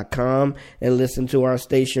jimmyhustle.com and listen to our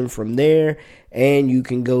station from there. And you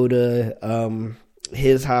can go to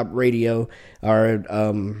His Hop Radio or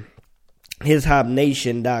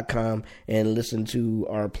hishopnation.com and listen to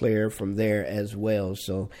our player from there as well.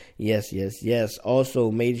 So yes.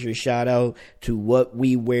 Also, major shout out to What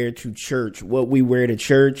We Wear to Church. What We Wear to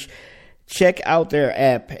Church. Check out their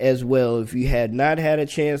app as well. If you had not had a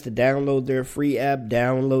chance to download their free app,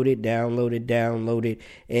 download it.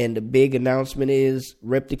 And the big announcement is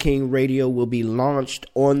Rep the King Radio will be launched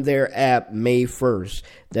on their app May 1st.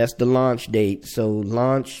 That's the launch date. So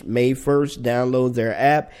launch May 1st, download their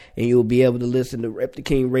app, and you'll be able to listen to Rep the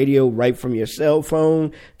King Radio right from your cell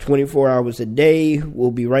phone, 24 hours a day.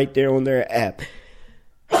 We'll be right there on their app.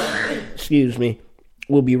 Excuse me.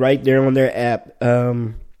 We'll be right there on their app.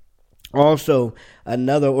 Also,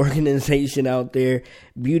 another organization out there,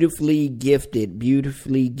 Beautifully Gifted.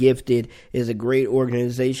 Beautifully Gifted is a great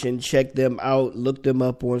organization. Check them out. Look them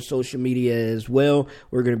up on social media as well.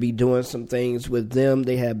 We're going to be doing some things with them.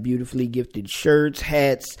 They have beautifully gifted shirts,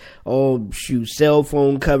 hats, cell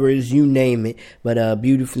phone covers, you name it. But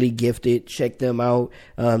Beautifully Gifted, check them out.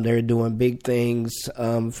 They're doing big things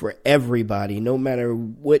for everybody. No matter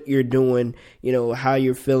what you're doing, how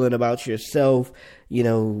you're feeling about yourself,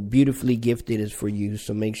 Beautifully Gifted is for you.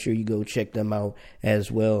 So make sure you go check them out as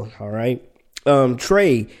well. All right.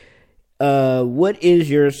 Trey, what is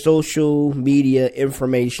your social media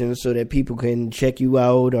information so that people can check you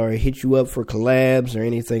out or hit you up for collabs or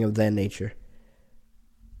anything of that nature?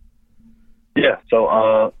 Yeah.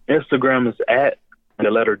 So Instagram is at the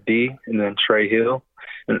letter D and then Trey Hill.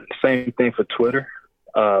 And same thing for Twitter.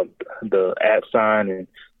 The @ and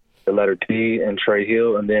the letter D and Trey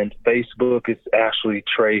Hill, and then Facebook is actually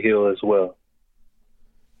Trey Hill as well.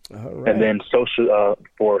 All right. And then social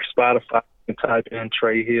for Spotify, you can type in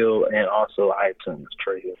Trey Hill, and also iTunes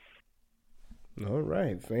Trey Hill. All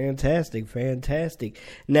right, fantastic.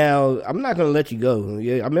 Now, I'm not going to let you go.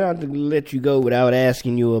 I'm not going to let you go without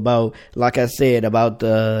asking you about, like I said, about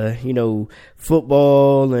the,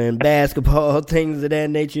 football and basketball, things of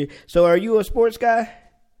that nature. So, are you a sports guy?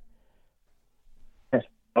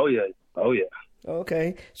 Oh yeah.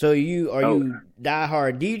 Okay, so you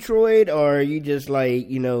diehard Detroit, or are you just like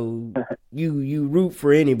you root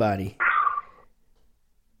for anybody?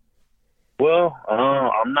 Well,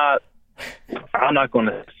 I'm not going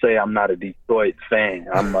to say I'm not a Detroit fan.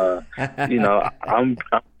 I'm I'm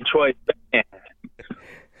a Detroit fan,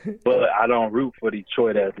 but I don't root for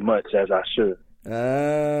Detroit as much as I should.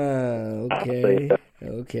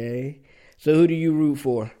 Okay. So who do you root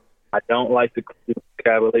for? I don't like the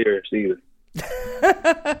Cavaliers either.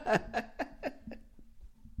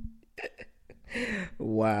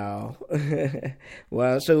 Wow.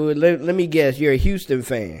 Wow. So let me guess, you're a Houston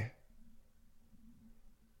fan.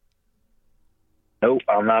 Nope,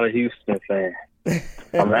 I'm not a Houston fan.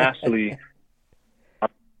 I'm actually,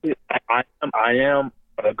 I am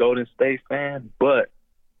a Golden State fan, but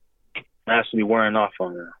I'm actually wearing off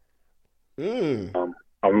on them.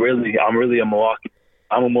 I'm really a Milwaukee.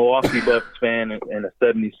 I'm a Milwaukee Bucks fan and a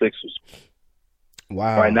 76ers.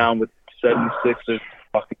 Wow. Right now I'm with 76ers.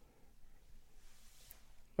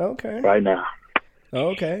 Okay. Right now.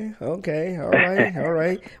 Okay. All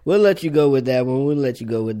right. We'll let you go with that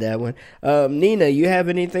one. Nina, you have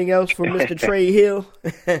anything else for Mr. Trey Hill?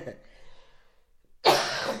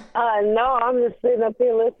 No, I'm just sitting up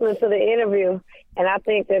here listening to the interview, and I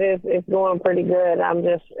think that it's going pretty good. I'm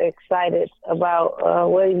just excited about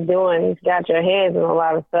what he's doing. He's got your hands in a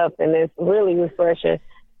lot of stuff, and it's really refreshing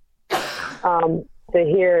to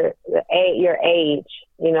hear your age.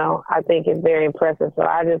 I think it's very impressive. So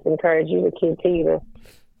I just encourage you to continue to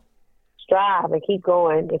strive and keep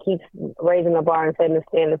going and keep raising the bar and setting the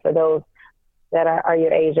standard for those that are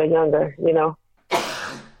your age or younger,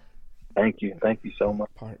 Thank you so much.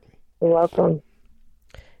 You're welcome.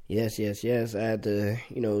 Yes. I had to,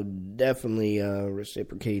 definitely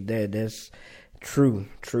reciprocate that. That's true.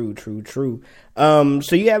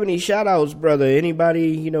 So you have any shout outs, brother?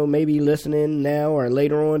 Anybody, maybe listening now or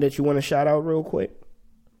later on that you want to shout out real quick?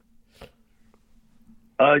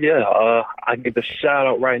 I give a shout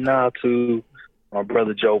out right now to my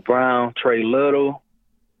brother Joe Brown, Trey Little,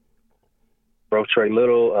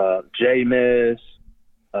 J-Miz,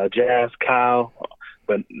 Jazz Kyle,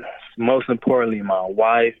 but most importantly, my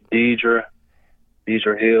wife, Deidre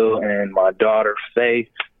Hill, and my daughter, Faith.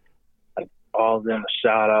 All of them a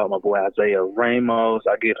shout out. My boy Isaiah Ramos.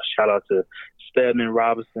 I give a shout out to Stedman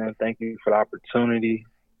Robinson. Thank you for the opportunity.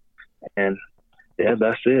 And yeah,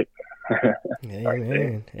 that's it.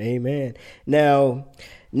 Amen. Amen. Now,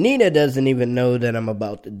 Nina doesn't even know that I'm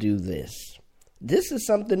about to do this. This is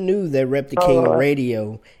something new that Rep the King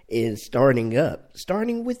Radio is starting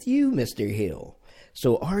with you, Mr. Hill.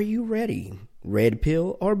 So are you ready? Red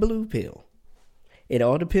pill or blue pill? It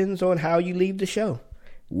all depends on how you leave the show.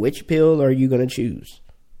 Which pill are you going to choose?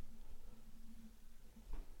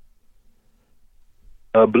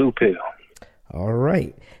 A blue pill. All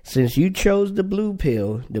right. Since you chose the blue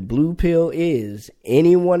pill is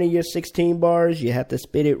any one of your 16 bars, you have to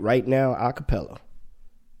spit it right now a cappella.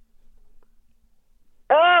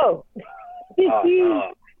 Oh. He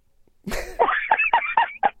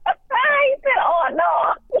said, oh,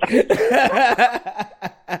 no.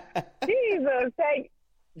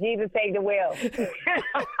 Jesus, take the wheel.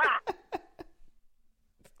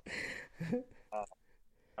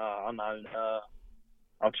 I'm not.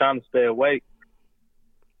 I'm trying to stay awake.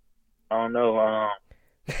 I don't know.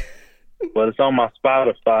 But it's on my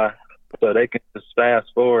Spotify, so they can just fast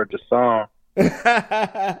forward the song.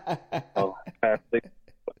 Past 6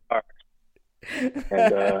 hours.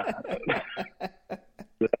 And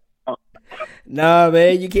nah,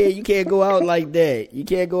 man, you can't go out like that. You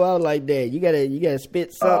can't go out like that. You gotta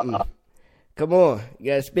spit something. Come on,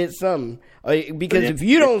 you gotta spit something. Because if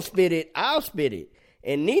you don't spit it, I'll spit it.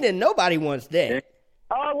 And neither nobody wants that.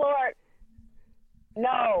 Oh Lord,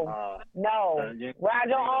 no. Ride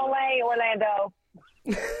your own lane, Orlando.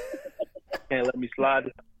 Can't let me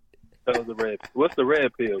slide. The red. What's the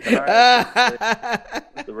red pill? What's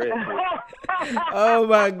the red pill? Oh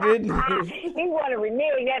my goodness! He want to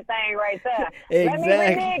renege that thing right there. Exactly. Let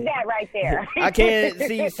me renege that right there. I can't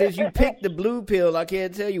see since you picked the blue pill. I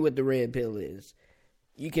can't tell you what the red pill is.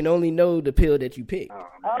 You can only know the pill that you picked.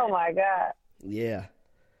 Oh my God! Yeah.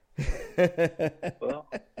 Well,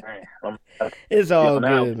 it's all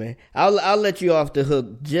good, man. I'll let you off the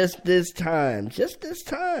hook just this time.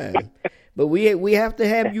 But we have to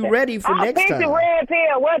have you ready for next time. The red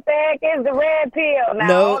pill. What the heck is the red pill?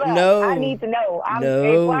 Now, no. I need to know.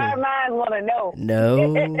 Inquiring minds want to know.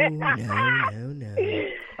 No.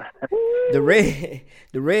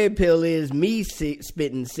 The red pill is me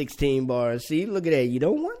spitting 16 bars. See, look at that. You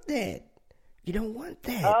don't want that.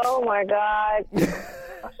 Oh my God.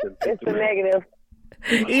 It's a negative.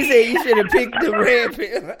 He said you should have picked the red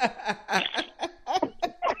pill.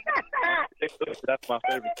 That's my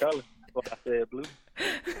favorite color. That's why I said blue.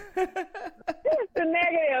 It's a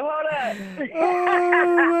negative. Hold up.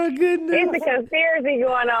 Oh my goodness. It's a conspiracy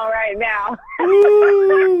going on right now.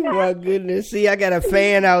 Ooh, my goodness. See, I got a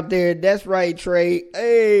fan out there. That's right, Trey.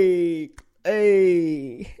 Hey.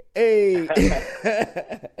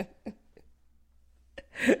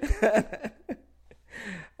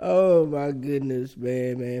 Oh my goodness,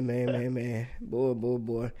 man.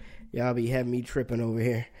 Boy. Y'all be having me tripping over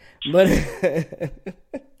here. But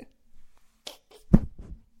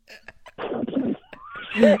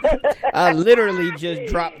I literally just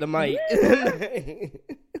dropped the mic. You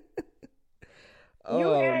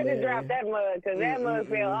had to drop that mug because that mug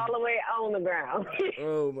fell all the way on the ground.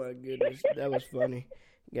 Oh my goodness, that was funny.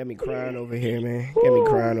 Got me crying over here, man. He was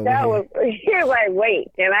like,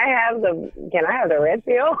 wait, can I have the red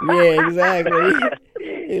pill? Yeah, exactly.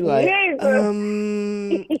 He's like,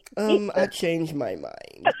 I changed my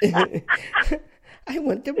mind. I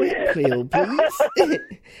want the red pill, please.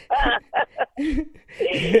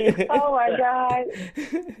 Oh my God.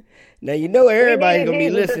 Now you know everybody's gonna be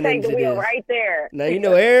listening to this. Right there. Now you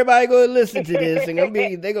know everybody gonna listen to this and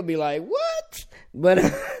they're gonna be like, what? But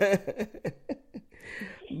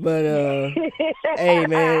hey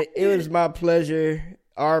man, it was my pleasure,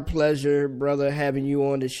 our pleasure, brother, having you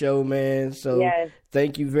on the show, man. So yes.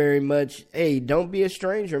 Thank you very much. Hey, don't be a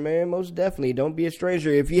stranger, man. Most definitely, don't be a stranger.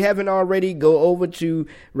 If you haven't already, go over to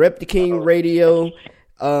Rep the King Radio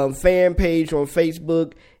fan page on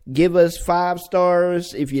Facebook. Give us 5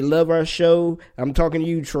 stars if you love our show. I'm talking to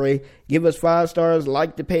you, Trey. Give us 5 stars.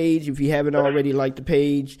 Like the page if you haven't already liked the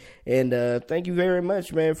page. And thank you very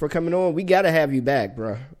much, man, for coming on. We got to have you back,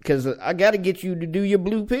 bro, because I got to get you to do your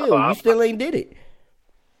blue pill. You still ain't did it.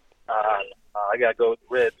 I got to go with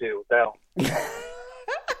the red pill with that one.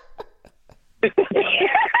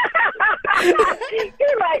 He's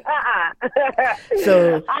like,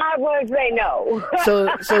 So I would say no.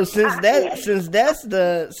 so since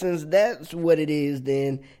that's what it is,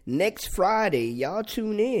 then next Friday y'all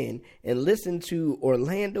tune in and listen to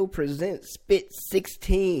Orlando Presents Spit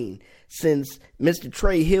 16. Since Mr.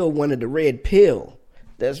 Trey Hill wanted the red pill,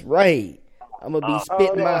 that's right. I'm gonna be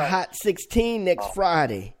spitting my hot 16 next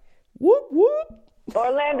Friday. Whoop whoop.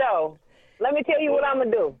 Orlando, let me tell you what I'm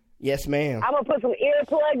gonna do. Yes, ma'am. I'm gonna put some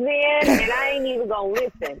earplugs in, and I ain't even gonna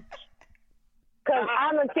listen. Cause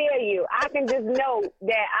I'm gonna tell you, I can just know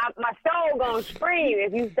that my soul gonna scream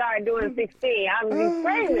if you start doing 16. I'm gonna be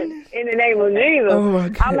screaming in the name of Jesus. Oh my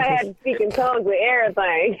I'm gonna have goodness. to speak in tongues with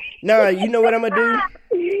everything. No, you know what I'm gonna do?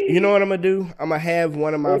 You know what I'm gonna do? I'm gonna have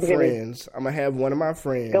one of my friends. I'm gonna have one of my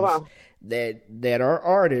friends Come on. that are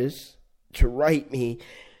artists to write me.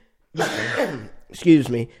 Excuse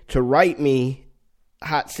me, to write me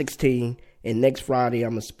Hot 16, and next Friday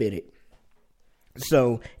I'm gonna spit it.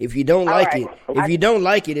 So if you don't like it,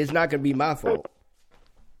 it's not gonna be my fault.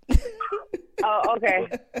 Oh, okay.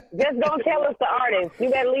 Just don't tell us the artist. You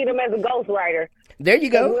better leave them as a ghostwriter. There you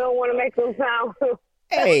go. We don't want to make them sound.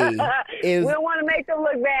 Hey, we don't want to make them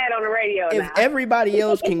look bad on the radio. If now. everybody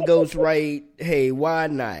else can ghostwrite, hey, why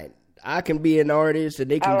not? I can be an artist,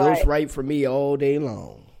 and they can ghostwrite for me all day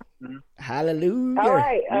long. Hallelujah. All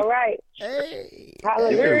right. Hey.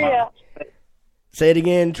 Hallelujah. Say it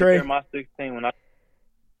again, Trey. Hear my 16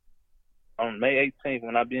 on May 18th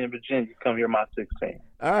when I be in Virginia. Come hear my 16.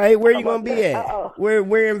 All right, where you gonna be at?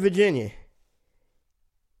 Where in Virginia?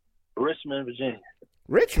 Richmond, Virginia.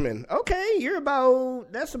 Richmond. Okay,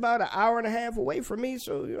 that's about an hour and a half away from me,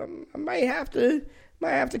 so I might have to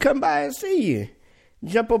come by and see you.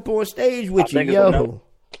 Jump up on stage with you, yo.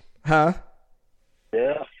 Huh?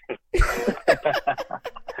 Yeah.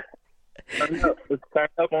 Turn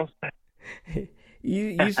up on stage.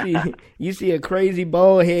 You see a crazy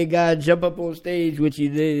bald head guy jump up on stage with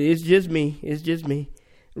you. It's just me.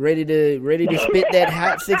 Ready to spit that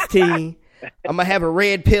hot 16. I'm gonna have a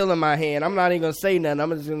red pill in my hand. I'm not even gonna say nothing.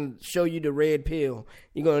 I'm just gonna show you the red pill.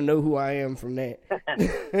 You're gonna know who I am from that.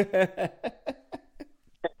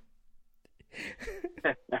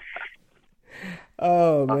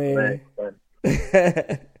 Oh man.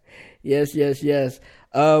 Yes.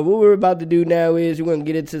 What we're about to do now is we're gonna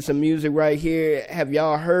get into some music right here. Have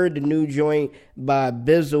y'all heard the new joint by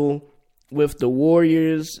Bizzle with the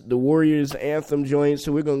Warriors anthem joint?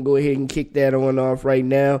 So we're gonna go ahead and kick that on off right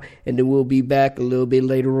now, and then we'll be back a little bit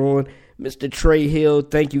later on. Mr. Trey Hill,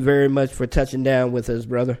 thank you very much for touching down with us,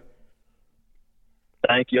 brother.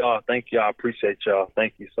 Thank y'all. I appreciate y'all.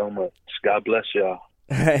 Thank you so much. God bless y'all.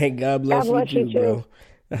 Hey, God bless you too, bro.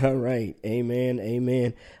 All right.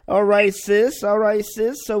 Amen. All right, sis. So, you're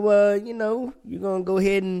going to go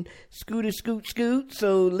ahead and scoot.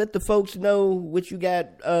 So let the folks know what you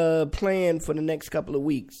got planned for the next couple of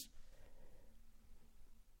weeks.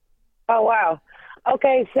 Oh, wow.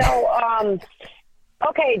 Okay, so,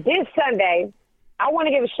 this Sunday, I want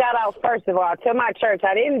to give a shout out, first of all, to my church.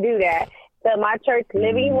 I didn't do that. To my church,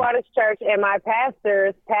 Living Waters Church, and my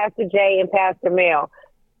pastors, Pastor Jay and Pastor Mel.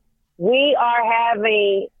 We are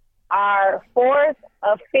having our 4th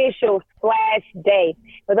official Splash Day.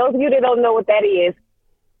 For those of you that don't know what that is,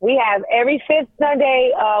 we have every 5th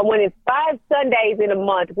Sunday, when it's 5 Sundays in a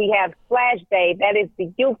month, we have Splash Day. That is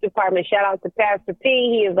the youth department. Shout out to Pastor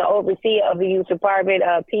P. He is the overseer of the youth department,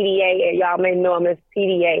 PDA, and y'all may know him as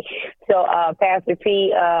PDA. So Pastor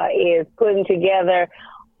P is putting together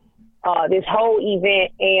this whole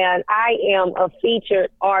event, and I am a featured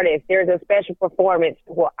artist. There's a special performance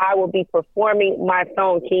where I will be performing my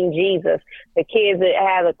song, King Jesus. The kids that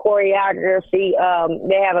have a choreography,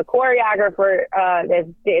 they have a choreographer,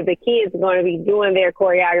 the kids are going to be doing their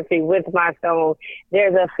choreography with my song.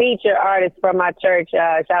 There's a featured artist from my church,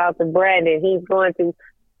 shout out to Brandon. He's going to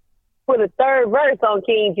put a 3rd verse on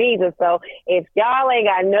King Jesus. So if y'all ain't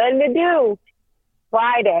got nothing to do,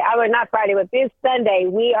 but this Sunday,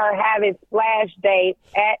 we are having Splash Day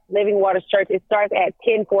at Living Waters Church. It starts at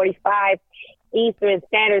 10:45 Eastern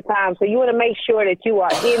Standard Time. So you want to make sure that you are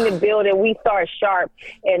in the building. We start sharp.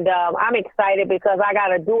 And I'm excited because I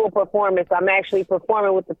got a dual performance. I'm actually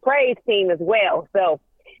performing with the praise team as well. So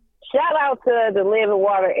shout out to the Living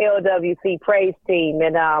Water LWC praise team.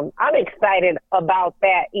 And I'm excited about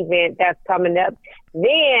that event that's coming up.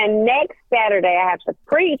 Then next Saturday, I have to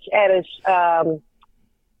preach at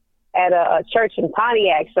a church in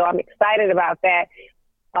Pontiac, so I'm excited about that.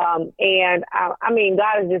 And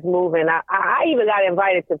God is just moving. I even got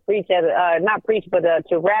invited to preach at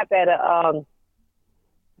to rap at a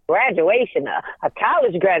graduation, a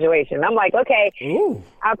college graduation. I'm like, okay,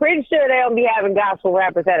 I'm pretty sure they don't be having gospel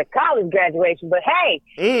rappers at a college graduation, but hey,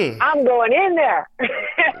 I'm going in there.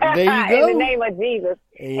 There you go. In the name of Jesus.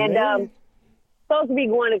 Amen. And supposed to be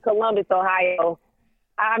going to Columbus, Ohio.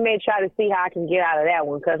 I may try to see how I can get out of that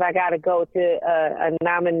one because I got to go to a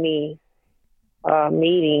nominee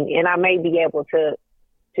meeting, and I may be able to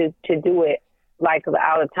do it like the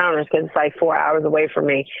out of towners because it's like 4 hours away from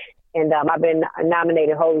me. And I've been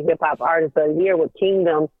nominated Holy Hip Hop Artist of the Year with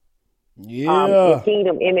Kingdom. The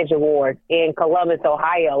Kingdom Image Award in Columbus,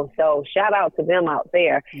 Ohio. So shout out to them out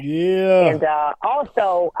there. Yeah. And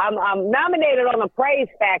also, I'm nominated on the Praise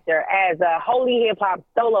Factor as a Holy Hip Hop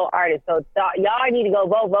Solo Artist. So y'all need to go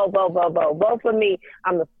vote for me.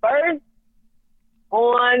 I'm the first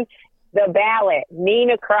on the ballot,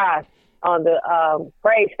 Nina Cross, on the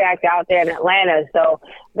Praise Factor out there in Atlanta. So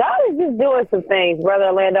God is just doing some things, Brother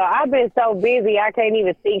Orlando. I've been so busy, I can't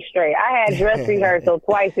even think straight. I had dress rehearsal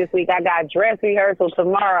twice this week. I got dress rehearsal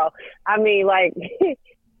tomorrow. I mean, like,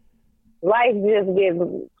 life just gets,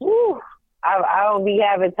 I don't be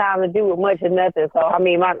having time to do much of nothing. So, I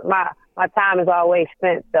mean, my time is always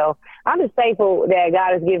spent. So I'm just thankful that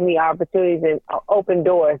God has given me opportunities and open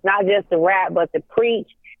doors, not just to rap, but to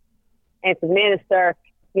preach and to minister.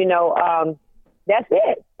 You know, that's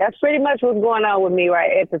it. That's pretty much what's going on with me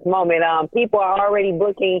right at this moment. People are already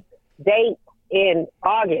booking dates in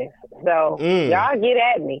August. So y'all get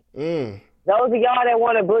at me. Those of y'all that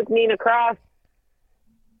want to book Nina Cross,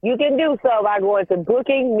 you can do so by going to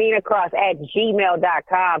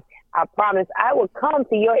bookingninacross@gmail.com. I promise I will come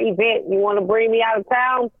to your event. You want to bring me out of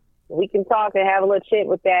town? We can talk and have a little chit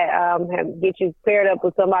with that, get you paired up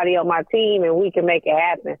with somebody on my team, and we can make it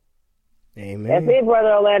happen. Amen. That's it,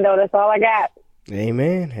 Brother Orlando. That's all I got.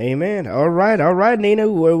 Amen. Amen. All right, Nina.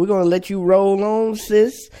 We're going to let you roll on,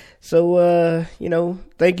 sis. So,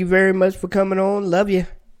 thank you very much for coming on. Love you.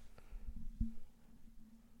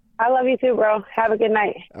 I love you too, bro. Have a good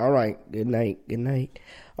night. All right. Good night. Good night.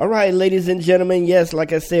 All right, ladies and gentlemen. Yes,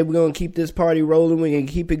 like I said, we're going to keep this party rolling. We're going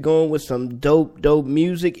to keep it going with some dope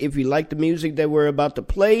music. If you like the music that we're about to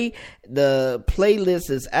play, the playlist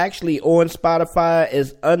is actually on Spotify.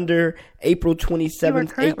 It's under April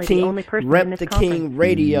 27th, 18, Rep the King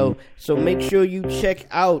Radio. So make sure you check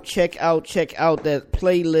out that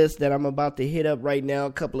playlist that I'm about to hit up right now.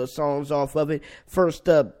 A couple of songs off of it. First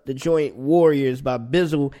up, The Joint Warriors by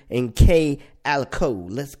Bizzle and K Alico.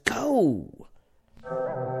 Let's go.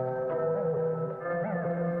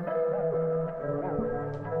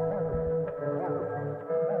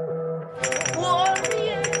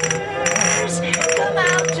 Warriors, come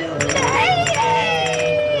out to play.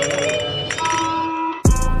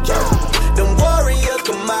 Them warriors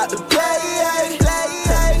come out to play.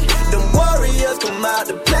 Them warriors come out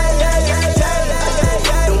to play.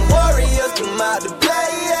 Them warriors come out to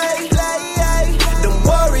play. Them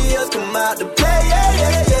warriors come out to play.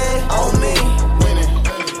 On me,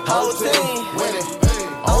 whole team,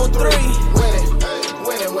 on three,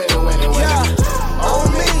 yeah,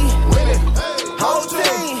 on me, whole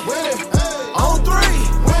team, on three,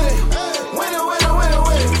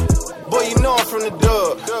 boy, you know I'm from the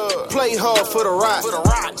dub, play hard for the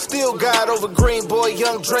rock, still God over green, boy,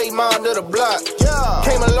 young Draymond of the block,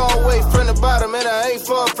 came a long way from the bottom and I ain't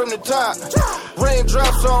far from the top,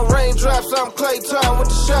 raindrops on raindrops, I'm Klay Thompson with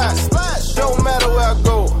the shot, don't matter where I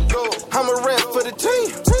go, I'm a rep for the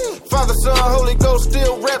team. Father, Son, Holy Ghost,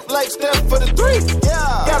 still rep like Steph for the three.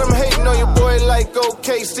 Got them hating on your boy like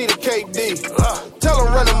OKC to KD. Tell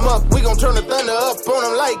them run them up, we gon' turn the thunder up on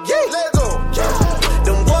them like yeah. Let's go.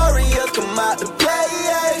 Them warriors come out to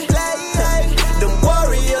play. Them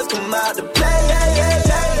warriors come out to play.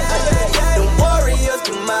 Them warriors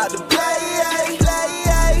come out to play.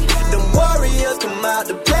 Them warriors come out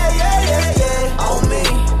to play. On me,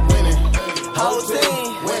 whole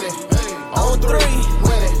team, on three.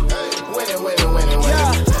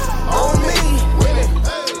 Yeah, on me,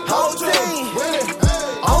 whole team,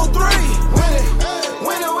 on three,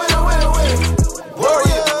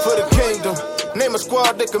 warrior for the kingdom. Name a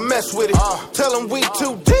squad that can mess with it. Tell them we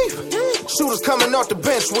too deep. Shooters coming off the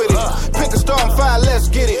bench with it. Pick a star and fire, let's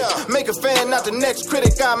get it. Make a fan, not the next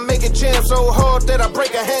critic. I make it jam so hard that I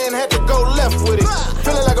break a hand, had to go left with it.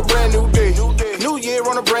 Feeling like a brand new day. New year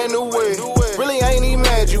on a brand new way. Really, I ain't even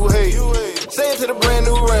mad you hate. Say it to the brand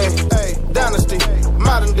new reign. Dynasty,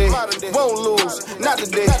 modern day, won't lose, not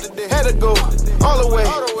today. Had to go all the way,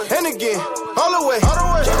 and again, all the way.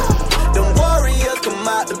 Them warriors come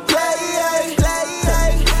out to play.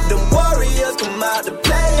 Them warriors come out to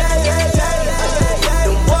play.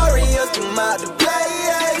 Them warriors come out to play.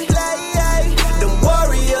 Them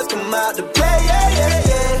warriors come out to play.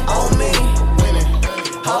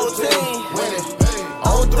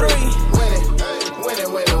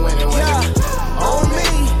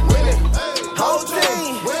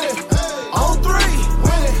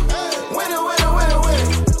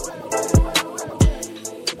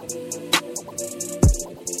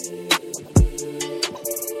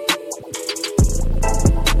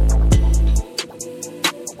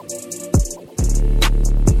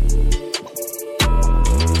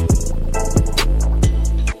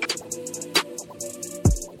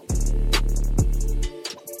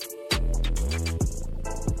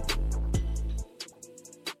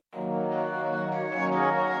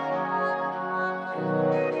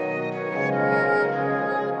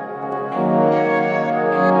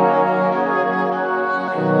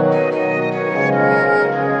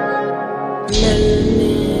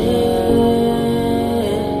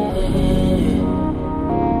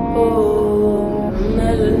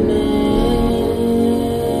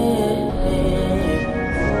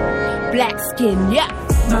 skin, yeah.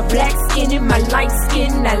 My black skin and my light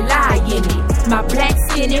skin, I lie in it. My black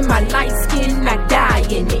skin and my light skin, I die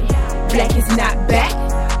in it. Black is not back,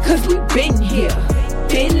 cause we been here.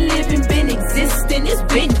 Been living, been existing, it's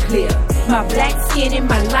been clear. My black skin and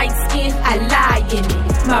my light skin, I lie in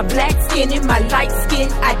it. My black skin and my light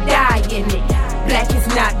skin, I die in it. Black is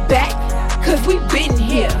not back, cause we been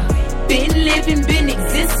here. Been living, been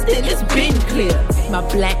existing, it's been clear. My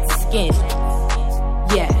black skin,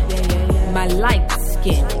 yeah. My light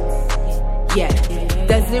skin, yeah.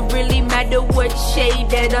 Does it really matter what shade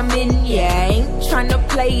that I'm in? Yeah, I ain't tryna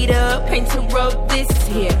play the paint to rub this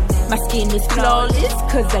here. My skin is flawless,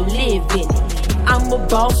 cause I live in it. I'm a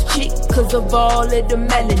boss chick, cause of all of the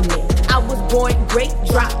melanin. I was born great,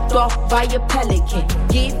 dropped off by a pelican.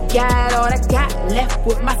 Give God all I got, left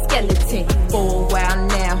with my skeleton. For a while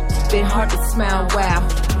now, been hard to smile,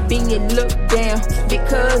 wow. Being looked down,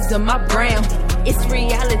 because of my brown. It's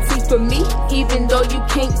reality for me, even though you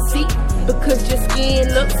can't see. Because your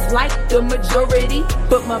skin looks like the majority.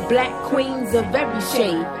 But my black queens of every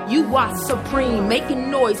shade. You are supreme, making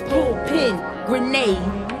noise, pull pin, grenade.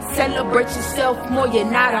 Celebrate yourself more, you're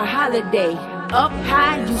not a holiday. Up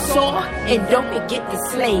high, you soar, and don't forget to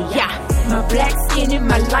slay, yeah. My black skin and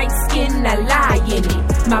my light skin, I lie in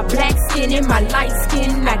it. My black skin and my light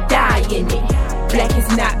skin, I die in it. Black is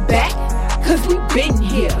not back, cause we been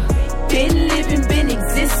here. Been living, been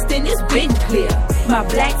existing, it's been clear. My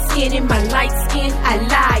black skin and my light skin, I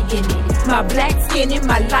lie in it. My black skin and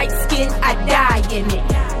my light skin, I die in it.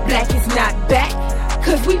 Black is not back,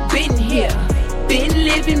 cause we been here. Been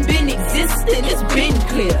living, been existing, it's been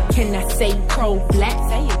clear. Can I say pro-black?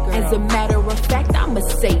 As a matter of fact, I'ma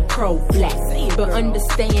say pro-black. But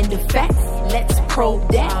understand the facts, let's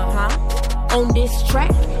probe that. On this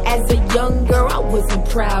track, as a young girl, I wasn't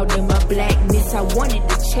proud of my blackness. I wanted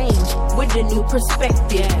to change with a new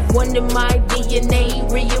perspective. Wanted my DNA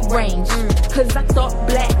rearranged. Cause I thought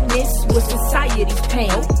blackness was society's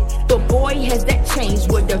pain. But boy, has that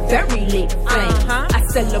changed with a very lit flame. I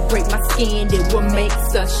celebrate my skin and what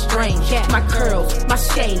makes us strange. My curls, my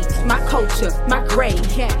shades, my culture, my gray.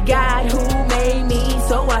 God who made me,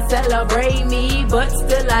 so I celebrate me. But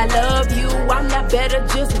still I love you, I'm not better,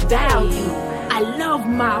 just value. I love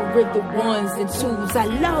my rhythm ones and twos. I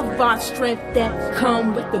love our strength that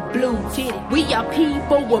come with the blue. We are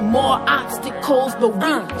people with more obstacles, but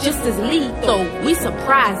we just as lethal. We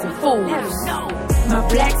surprising fools. My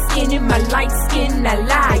black skin and my light skin, I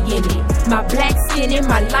lie in it. My black skin and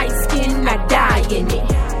my light skin, I die in it.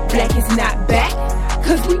 Black is not back,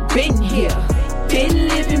 cause we been here. Been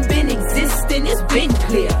living, been existing, it's been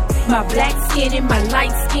clear. My black skin and my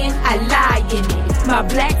light skin, I lie in it. My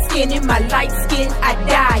black skin and my light skin, I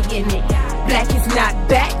die in it. Black is not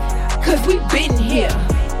back, cause we been here.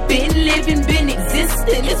 Been living, been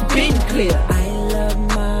existing, it's been clear. I love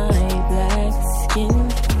my black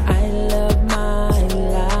skin. I love my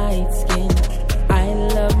light skin. I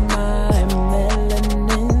love my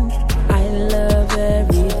melanin. I love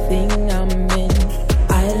everything I'm in.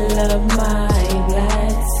 I love my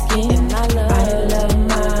black skin. I love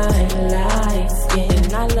my light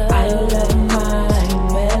skin. I love my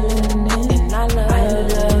melanin. I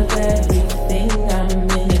love everything I'm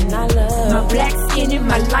in. I love my black skin and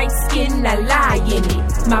my light skin, I lie in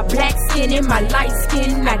it. My black skin and my light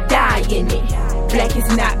skin, I die in it. Black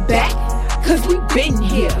is not back, cause we been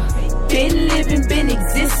here. Been living, been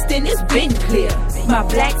existing, it's been clear. My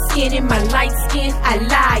black skin and my light skin, I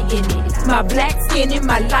lie in it. My black skin and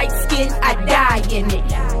my light skin, I die in it.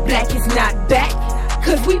 Black is not back,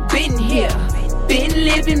 cause we been here. Been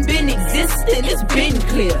living, been existing, it's been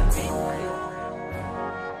clear.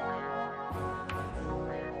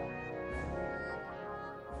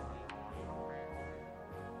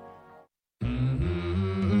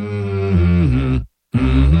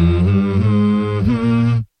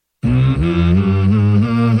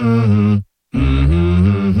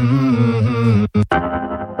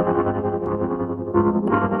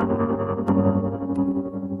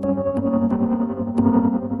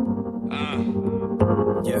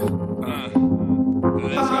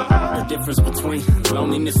 The difference between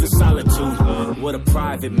loneliness and solitude. What a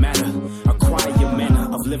private matter. Acquire your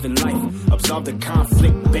manner of living life. Absorb the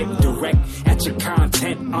conflict, bent direct at your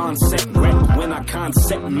content. Onset wrecked when our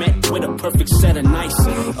concept met with a perfect set of nice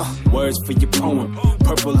words for your poem.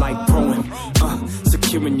 Purple like poem.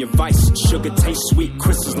 Securing your vice. Sugar tastes sweet,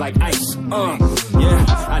 crystals like ice. Yeah,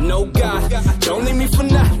 I know God. Don't leave me for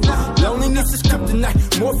now. Loneliness is kryptonite.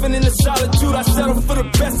 Morphing into solitude. I settle for the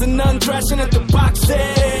best and none crashing at the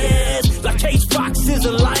boxes. Like caged foxes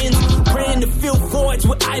and lions. Praying to fill voids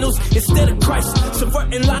with idols instead of Christ.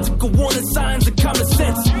 Subverting logical warning signs and common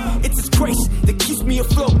sense. It's as grace that keeps me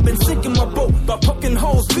afloat. Been sinking my boat by poking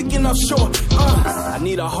holes, speaking offshore. I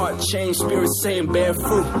need a heart change, spirit saying bear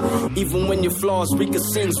fruit. Even when your flaws, weaker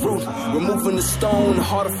sins root. Removing the stone,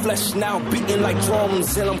 heart of flesh now beating like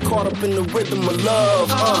drums. And I'm caught up in the rhythm of love.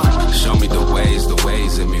 Show me the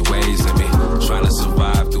ways in me, Trying to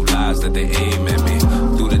survive through lies that they aim at me.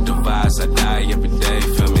 Through the device, I die every day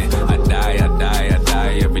for me. I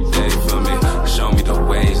die every day for me. Show me the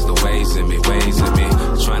ways in me,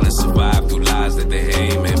 Trying to survive through lies that they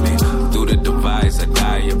aim at me. Through the device, I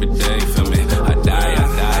die every day for me. I die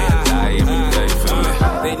every day for me.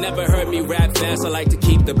 They never heard me rap fast, I like to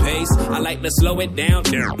keep the pace. I like to slow it down,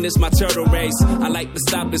 this my turtle race. I like to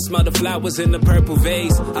stop and smell the flowers in the purple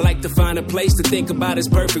vase. I like to find a place to think about his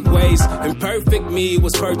perfect ways. Imperfect me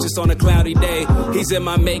was purchased on a cloudy day. He's in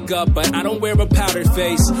my makeup, but I don't wear a powdered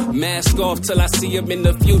face. Mask off till I see him in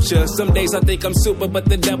the future. Some days I think I'm super, but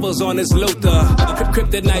the devil's on his Luther.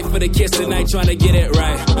 Kryptonite for the kiss tonight, trying to get it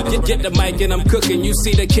right. Get the mic and I'm cooking, you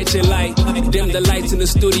see the kitchen light. Dim the lights in the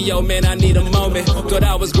studio, man, I need a moment. Thought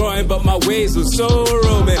I was growing, but my ways were so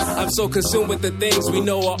roaming. I'm so consumed with the things we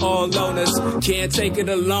know are all loners. Can't take it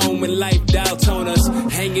alone when life dial tone us.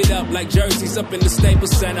 Hang it up like jerseys up in the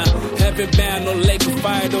Staples Center. Heaven bound, no lake of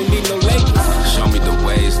fire, don't need no lake. Show me the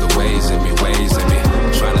ways in me,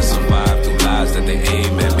 Trying to survive through lies that they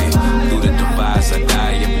aim at me. Through the device, I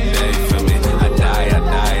die every day for me. I die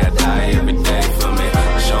every day for me.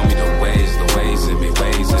 Show me the ways in me,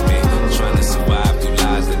 Trying to survive through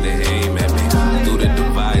lies that they aim at me. Through the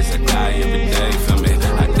device, I die every day for me.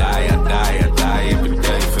 I die every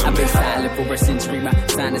day for me. I've been silent for a century. My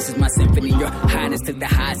silence is my symphony. Your highness took the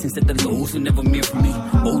highs instead the lows will never mirror me.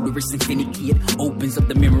 Odorous and finicky, it opens up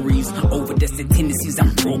the memories. Overdestined tendencies,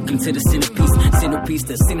 I'm broken to the centerpiece. Centerpiece,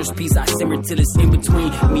 the center's piece, I simmer till it's in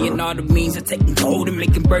between. Me and all the means of taking gold and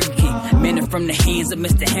making Burger King. Men from the hands of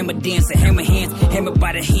Mr. Hammer Dancer, hammer hands, hammered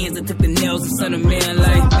by the hands that took the nails of son of man.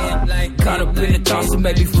 Like caught up in the thoughts of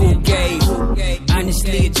maybe full gaze.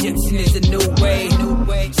 Honestly, Egyptian is a new way.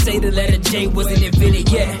 Say the letter J wasn't invented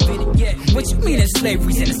yet. What you mean that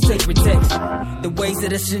slavery's in a sacred text? The ways of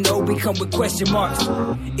the shinobi come with question marks.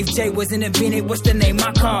 If J wasn't invented, what's the name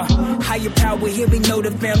I call? Higher power healing, know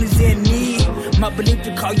the family's in need. My belief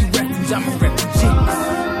to call you refuge, I'm a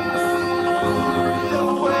refugee.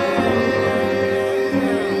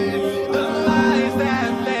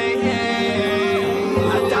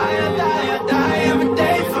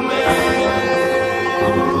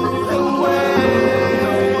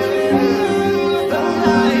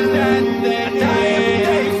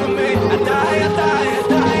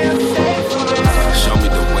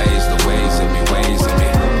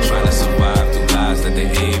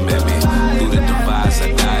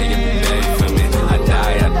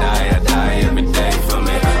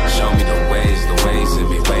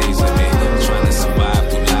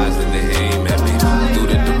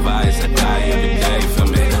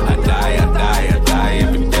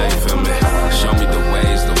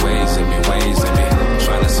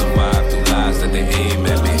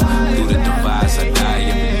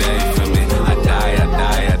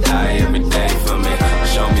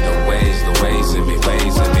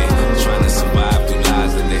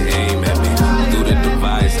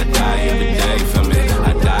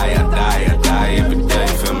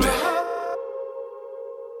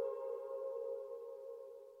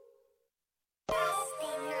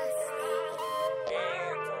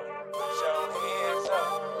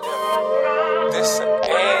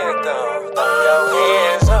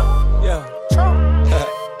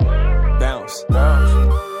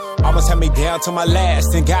 To my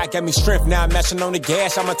last, and God gave me strength. Now I'm mashing on the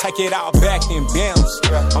gas. I'ma take it out back and bounce.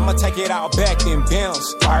 I'ma take it out back and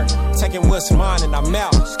bounce. Taking what's mine and I'm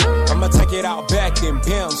out. I'ma take it out back and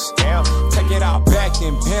bounce. Take it out back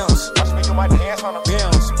and bounce. Watch me do my dance on a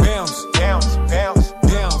bounce, bounce, bounce, bounce,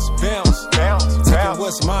 bounce, bounce, bounce. Taking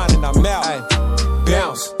what's mine and I'm out.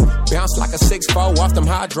 Bounce. Bounce like a 6'4" off them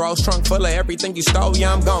hydros. Trunk full of everything you stole,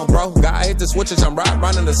 yeah, I'm gone, bro. God hit the switches, I'm riding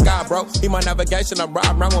around in the sky, bro. He my navigation, I'm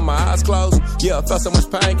riding around with my eyes closed. Yeah, I felt so much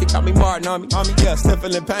pain, he caught me Martin on me. Yeah, still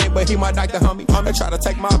feeling pain, but he my doctor, homie. They try to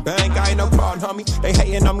take my bank, I ain't no crawling, homie. They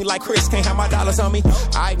hating on me like Chris, can't have my dollars on me.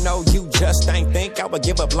 I know you just ain't think I would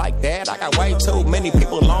give up like that. I got way too many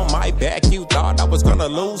people on my back. You thought I was gonna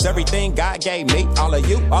lose everything God gave me. All of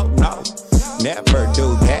you, oh no. Never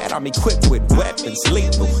do that. I'm equipped with weapons,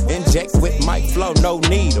 lethal. Inject with mic flow, no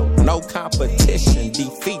needle. No competition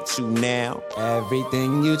defeat you now.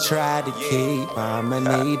 Everything you try to keep, I'ma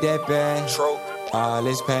need that back. All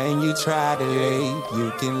this pain you try to leave,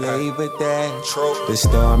 you can leave with that. The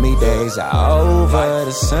stormy days are over,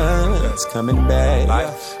 the sun's coming back.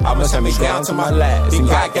 I'ma take me down to my last. And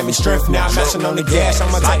God gave me strength, now I'm mashing on the gas.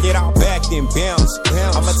 I'ma take it all back, then bounce.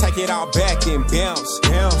 I'ma take it all back, then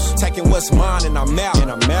bounce. Taking what's mine and I'm out.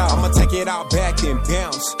 I'ma take it all back, then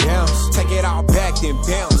bounce. Take it all back, then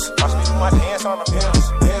bounce. Watch me do my dance on the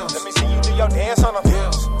bounce. Let me see you do your dance on the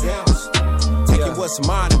bounce. Taking what's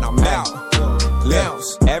mine and I'm out.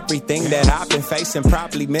 Bounce. Everything that I've been facing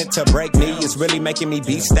probably meant to break me. It's really making me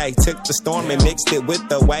be stay. Took the storm and mixed it with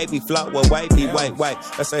the wavy flow. Wavy, wait,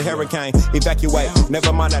 that's a hurricane. Evacuate.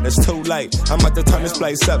 Never mind that it's too late. I'm about to turn this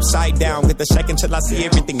place upside down. Get the shaking till I see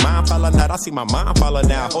everything mine falling out. I see my mind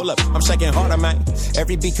falling out. Hold up, I'm shaking harder, man.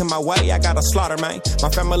 Every beat come my way, I gotta slaughter, man. My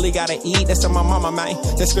family gotta eat, that's on my mama, man.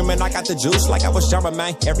 They screaming, I got the juice like I was jumping,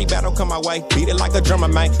 man. Every battle come my way, beat it like a drummer,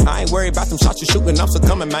 man. I ain't worried about them shots you shooting, I'm still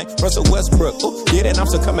coming, man. Russell Westbrook, ooh, get it, I'm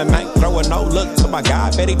still coming, man. Throw a no look to my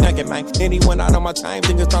guy, bet he nugget, man. Anyone out on my time,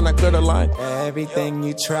 think it's time to clear the line. Everything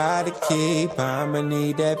you try to keep, I'ma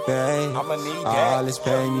need that, babe. All this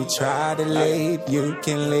pain you try to leave, you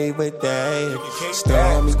can leave with that.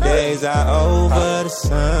 Stormy days are over, the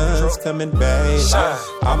sun's coming, babe.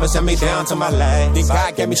 I'ma send me down to my last. Think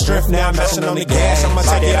God gave me strength, now I'm mashing on the gas. I'ma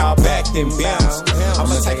take it all back, then bounce.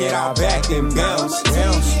 I'ma take it all back, then bounce.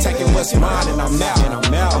 Taking what's mine and I'm out.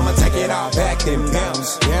 I'ma take it all back, then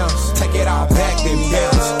bounce. Take it all back, then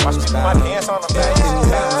bounce. Watch me do my dance on the back, then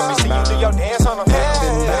bounce. Let me see you do your dance on the back,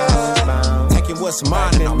 then bounce. Taking what's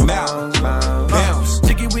mine and I'm out. Bounce.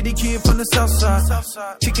 Chicken with the kid from the south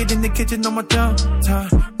side. Chicken in the kitchen on my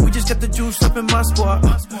downtime. We just got the juice up in my squad.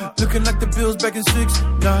 Looking like the Bills back in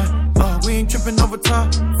 6'9". We ain't tripping over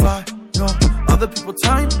top 5. No, other people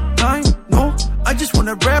time, no. I just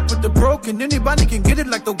wanna rap with the broken. Anybody can get it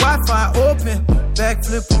like the Wi-Fi open.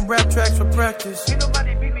 Backflip on rap tracks for practice.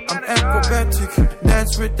 I'm acrobatic.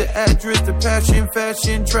 That's with the address, the passion,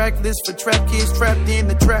 fashion, track list for trap kids trapped in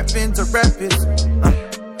the trap ins of rapids.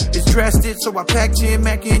 It's drastic, so I packed in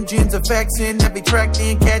Mac engines of facts in. Every track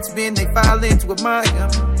in, cats been, they file into a mine.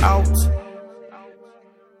 Out.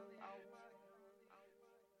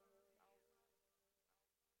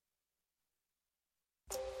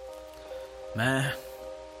 Man,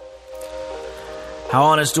 how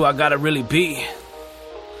honest do I gotta really be?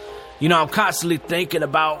 You know, I'm constantly thinking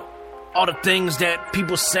about all the things that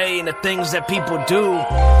people say and the things that people do.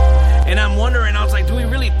 And I'm wondering, I was like, do we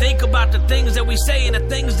really think about the things that we say and the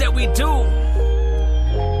things that we do?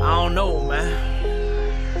 I don't know,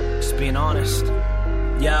 man. Just being honest.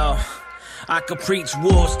 Yo, I could preach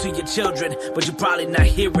wars to your children, but you probably not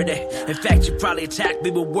hearing it. In fact, you probably attack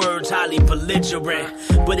me with words highly belligerent.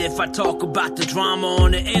 But if I talk about the drama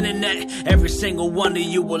on the internet, every single one of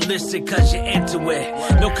you will listen cause you're into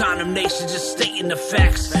it. No condemnation, just stating the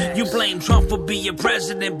facts. You blame Trump for being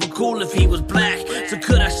president, but cool if he was black. So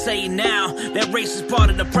could I say now that race is part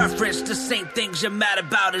of the preference? The same things you're mad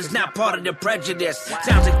about is now part of the prejudice.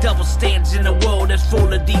 Sounds like double standards in a world that's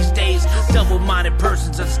full of these days. Double-minded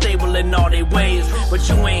persons unstable in all their ways. But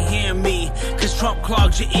you ain't hearing me, cause Trump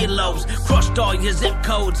clogged your earlobes, crushed all your zip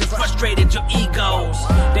codes and frustrated your egos.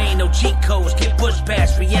 There ain't no cheat codes, can't push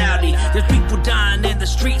past reality. There's people dying in the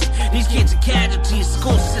streets, these kids are casualties.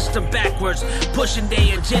 School system backwards, pushing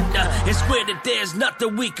their agenda. It's clear that there's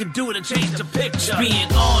nothing we can do to change the picture.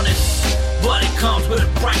 Being honest, but it comes with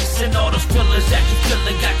a price. And all those feelings that you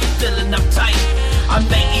feeling got you feeling uptight. I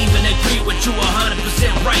may even agree with you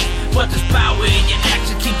 100% right, but there's power in your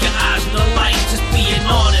action, keep your eyes on the light. Just being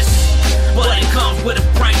honest, but it comes with a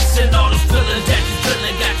price. And all those feelings that you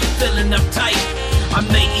feeling got you feeling uptight. I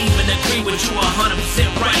may even agree with you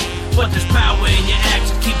 100% right, but there's power in your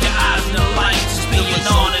action, keep your eyes on the light. Just being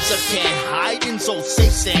honest. Can't hide in so say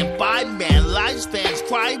stand by man. Lifespans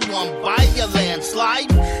cry won by a landslide.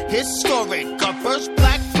 Historic, our first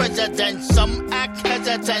black president. Some act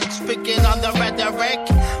hesitant, speaking on the rhetoric.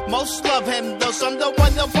 Most love him, though some don't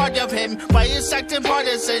want no part of him. By his acting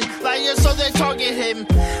partisan, liars so they target him.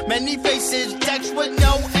 Many faces, decks with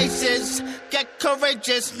no aces. Get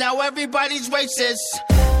courageous, now everybody's racist.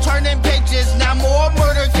 Turning pages, now more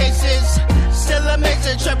murder cases. Still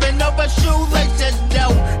amazing, tripping over shoelaces. No,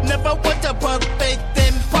 never want to put faith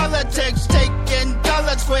in politics. Taking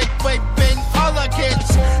dollars quick, raping all our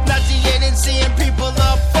kids. Nauseating, seeing people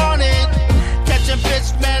up on it. Catching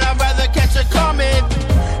fish, man, I'd rather catch a comet.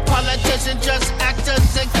 Politicians just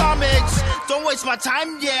actors in comics. Don't waste my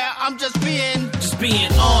time, yeah, I'm just being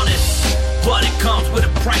honest. But it comes with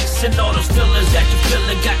a price. And all those feelings that you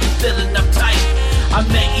feeling got you feeling uptight. I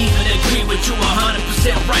may even agree with you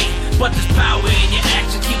 100% right, but there's power in your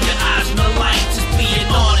action, keep your eyes on the light. Just being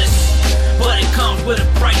honest, but it comes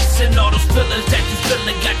and all those feelings that you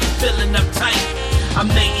feeling got you feeling uptight. I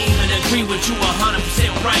may even agree with you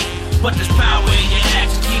 100% right, but there's power in your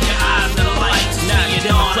actions. Keep your eyes on the lights. Now you're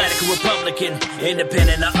Democratic or Republican,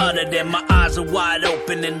 independent or other than. My eyes are wide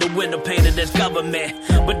open and the window painted as government.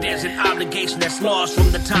 But there's an obligation that's lost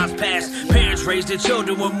from the times past. Parents raise their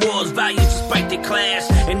children with morals, values despite their class.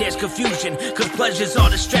 And there's confusion, cause pleasures are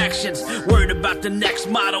distractions. Worried about the next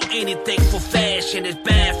model, anything for fashion is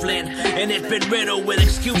baffling. And it's been riddled with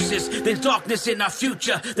excuses. There's darkness in our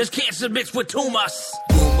future, there's cancer mixed with tumors.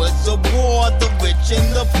 Rumors of war, the rich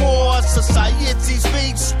and the poor. Society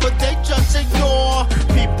speaks, but they just ignore.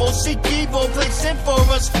 People seek evil, play sin for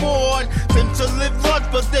a sport. Claim to live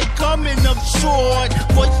large, but they coming up short.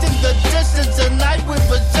 Voicing the distance, a night with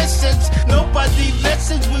resistance. Nobody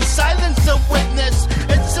listens, we silence the witness.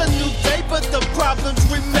 It's a new day, but the problems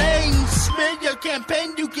remain. Smear your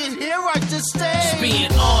campaign, you can hear our disdain. Just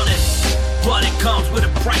being honest, but it comes with a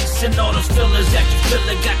price. And all those feelings that you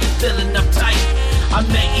feeling got you feeling uptight. I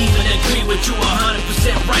may even agree with you 100%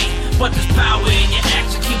 right, but there's power in your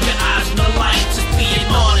action. Keep your eyes on the light. Just being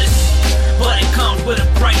honest, but it comes with a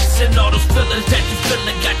price. And all those feelings that you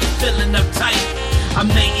feeling got you feeling uptight. I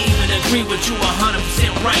may even agree with you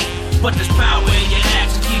 100% right, but there's power in your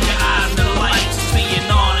action. Keep your eyes on the light. Just being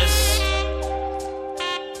honest.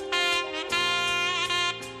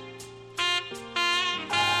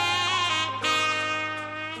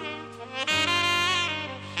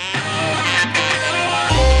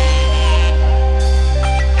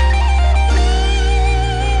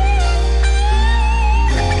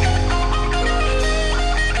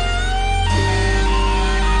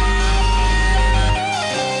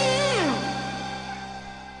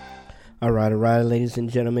 All right, ladies and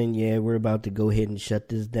gentlemen. Yeah, we're about to go ahead and shut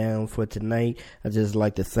this down for tonight. I'd just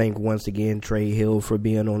like to thank once again Trey Hill for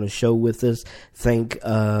being on the show with us. Thank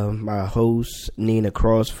my host, Nina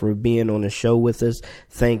Cross, for being on the show with us.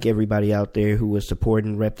 Thank everybody out there who was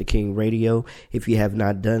supporting Rep the King Radio. If you have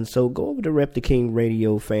not done so, go over to Rep the King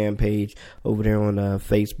Radio fan page over there on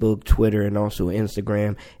Facebook, Twitter, and also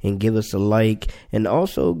Instagram, and give us a like. And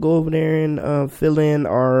also go over there and fill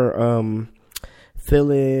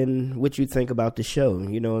in what you think about the show.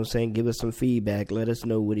 You know what I'm saying? Give us some feedback. Let us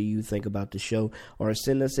know what do you think about the show, or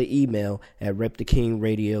send us an email at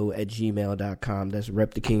repthekingradio@gmail.com. That's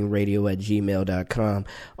repthekingradio@gmail.com.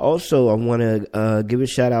 Also, I want to give a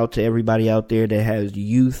shout out to everybody out there that has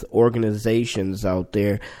youth organizations out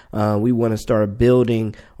there. We want to start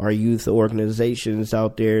building our youth organizations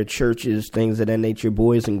out there, churches, things of that nature,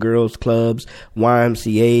 boys and girls clubs,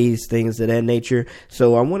 YMCAs, things of that nature.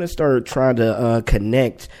 So I want to start trying to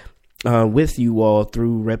connect with you all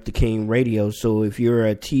through Rep the King Radio. So if you're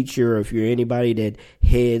a teacher, or if you're anybody that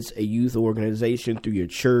heads a youth organization through your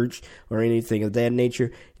church or anything of that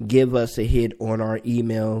nature, give us a hit on our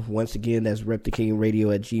email. Once again, that's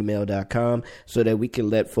repthekingradio@gmail.com, so that we can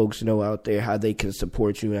let folks know out there how they can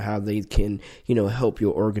support you and how they can, help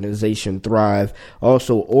your organization thrive.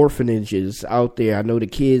 Also, orphanages out there. I know the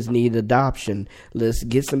kids need adoption. Let's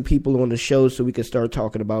get some people on the show so we can start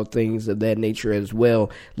talking about things of that nature as well.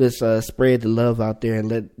 Let's spread the love out there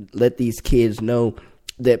and let these kids know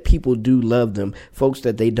that people do love them. Folks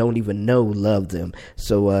that they don't even know love them.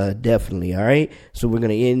 So definitely, all right? So we're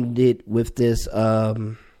going to end it with this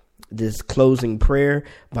this closing prayer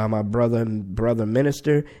by my brother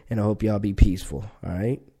minister, and I hope y'all be peaceful, all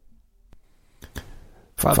right?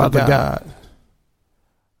 Father God,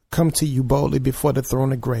 come to you boldly before the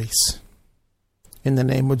throne of grace. In the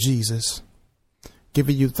name of Jesus,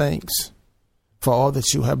 giving you thanks for all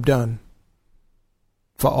that you have done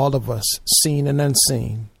for all of us, seen and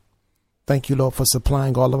unseen. Thank you, Lord, for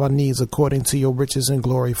supplying all of our needs according to your riches and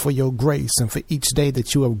glory, for your grace, and for each day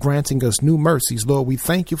that you are granting us new mercies. Lord, we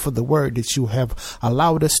thank you for the word that you have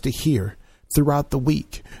allowed us to hear throughout the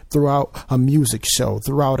week, throughout a music show,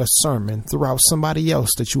 throughout a sermon, throughout somebody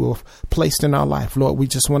else that you have placed in our life. Lord, we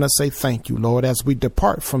just want to say thank you, Lord, as we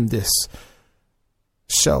depart from this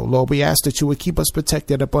show. Lord, we ask that you would keep us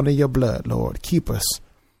protected up under your blood, Lord. Keep us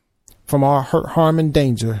from all hurt, harm, and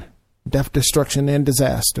danger, death, destruction, and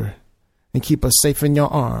disaster, and keep us safe in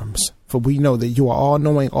your arms, for we know that you are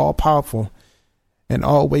all-knowing, all-powerful, and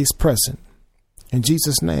always present. In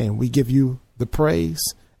Jesus' name, we give you the praise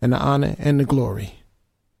and the honor and the glory.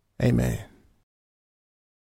 Amen.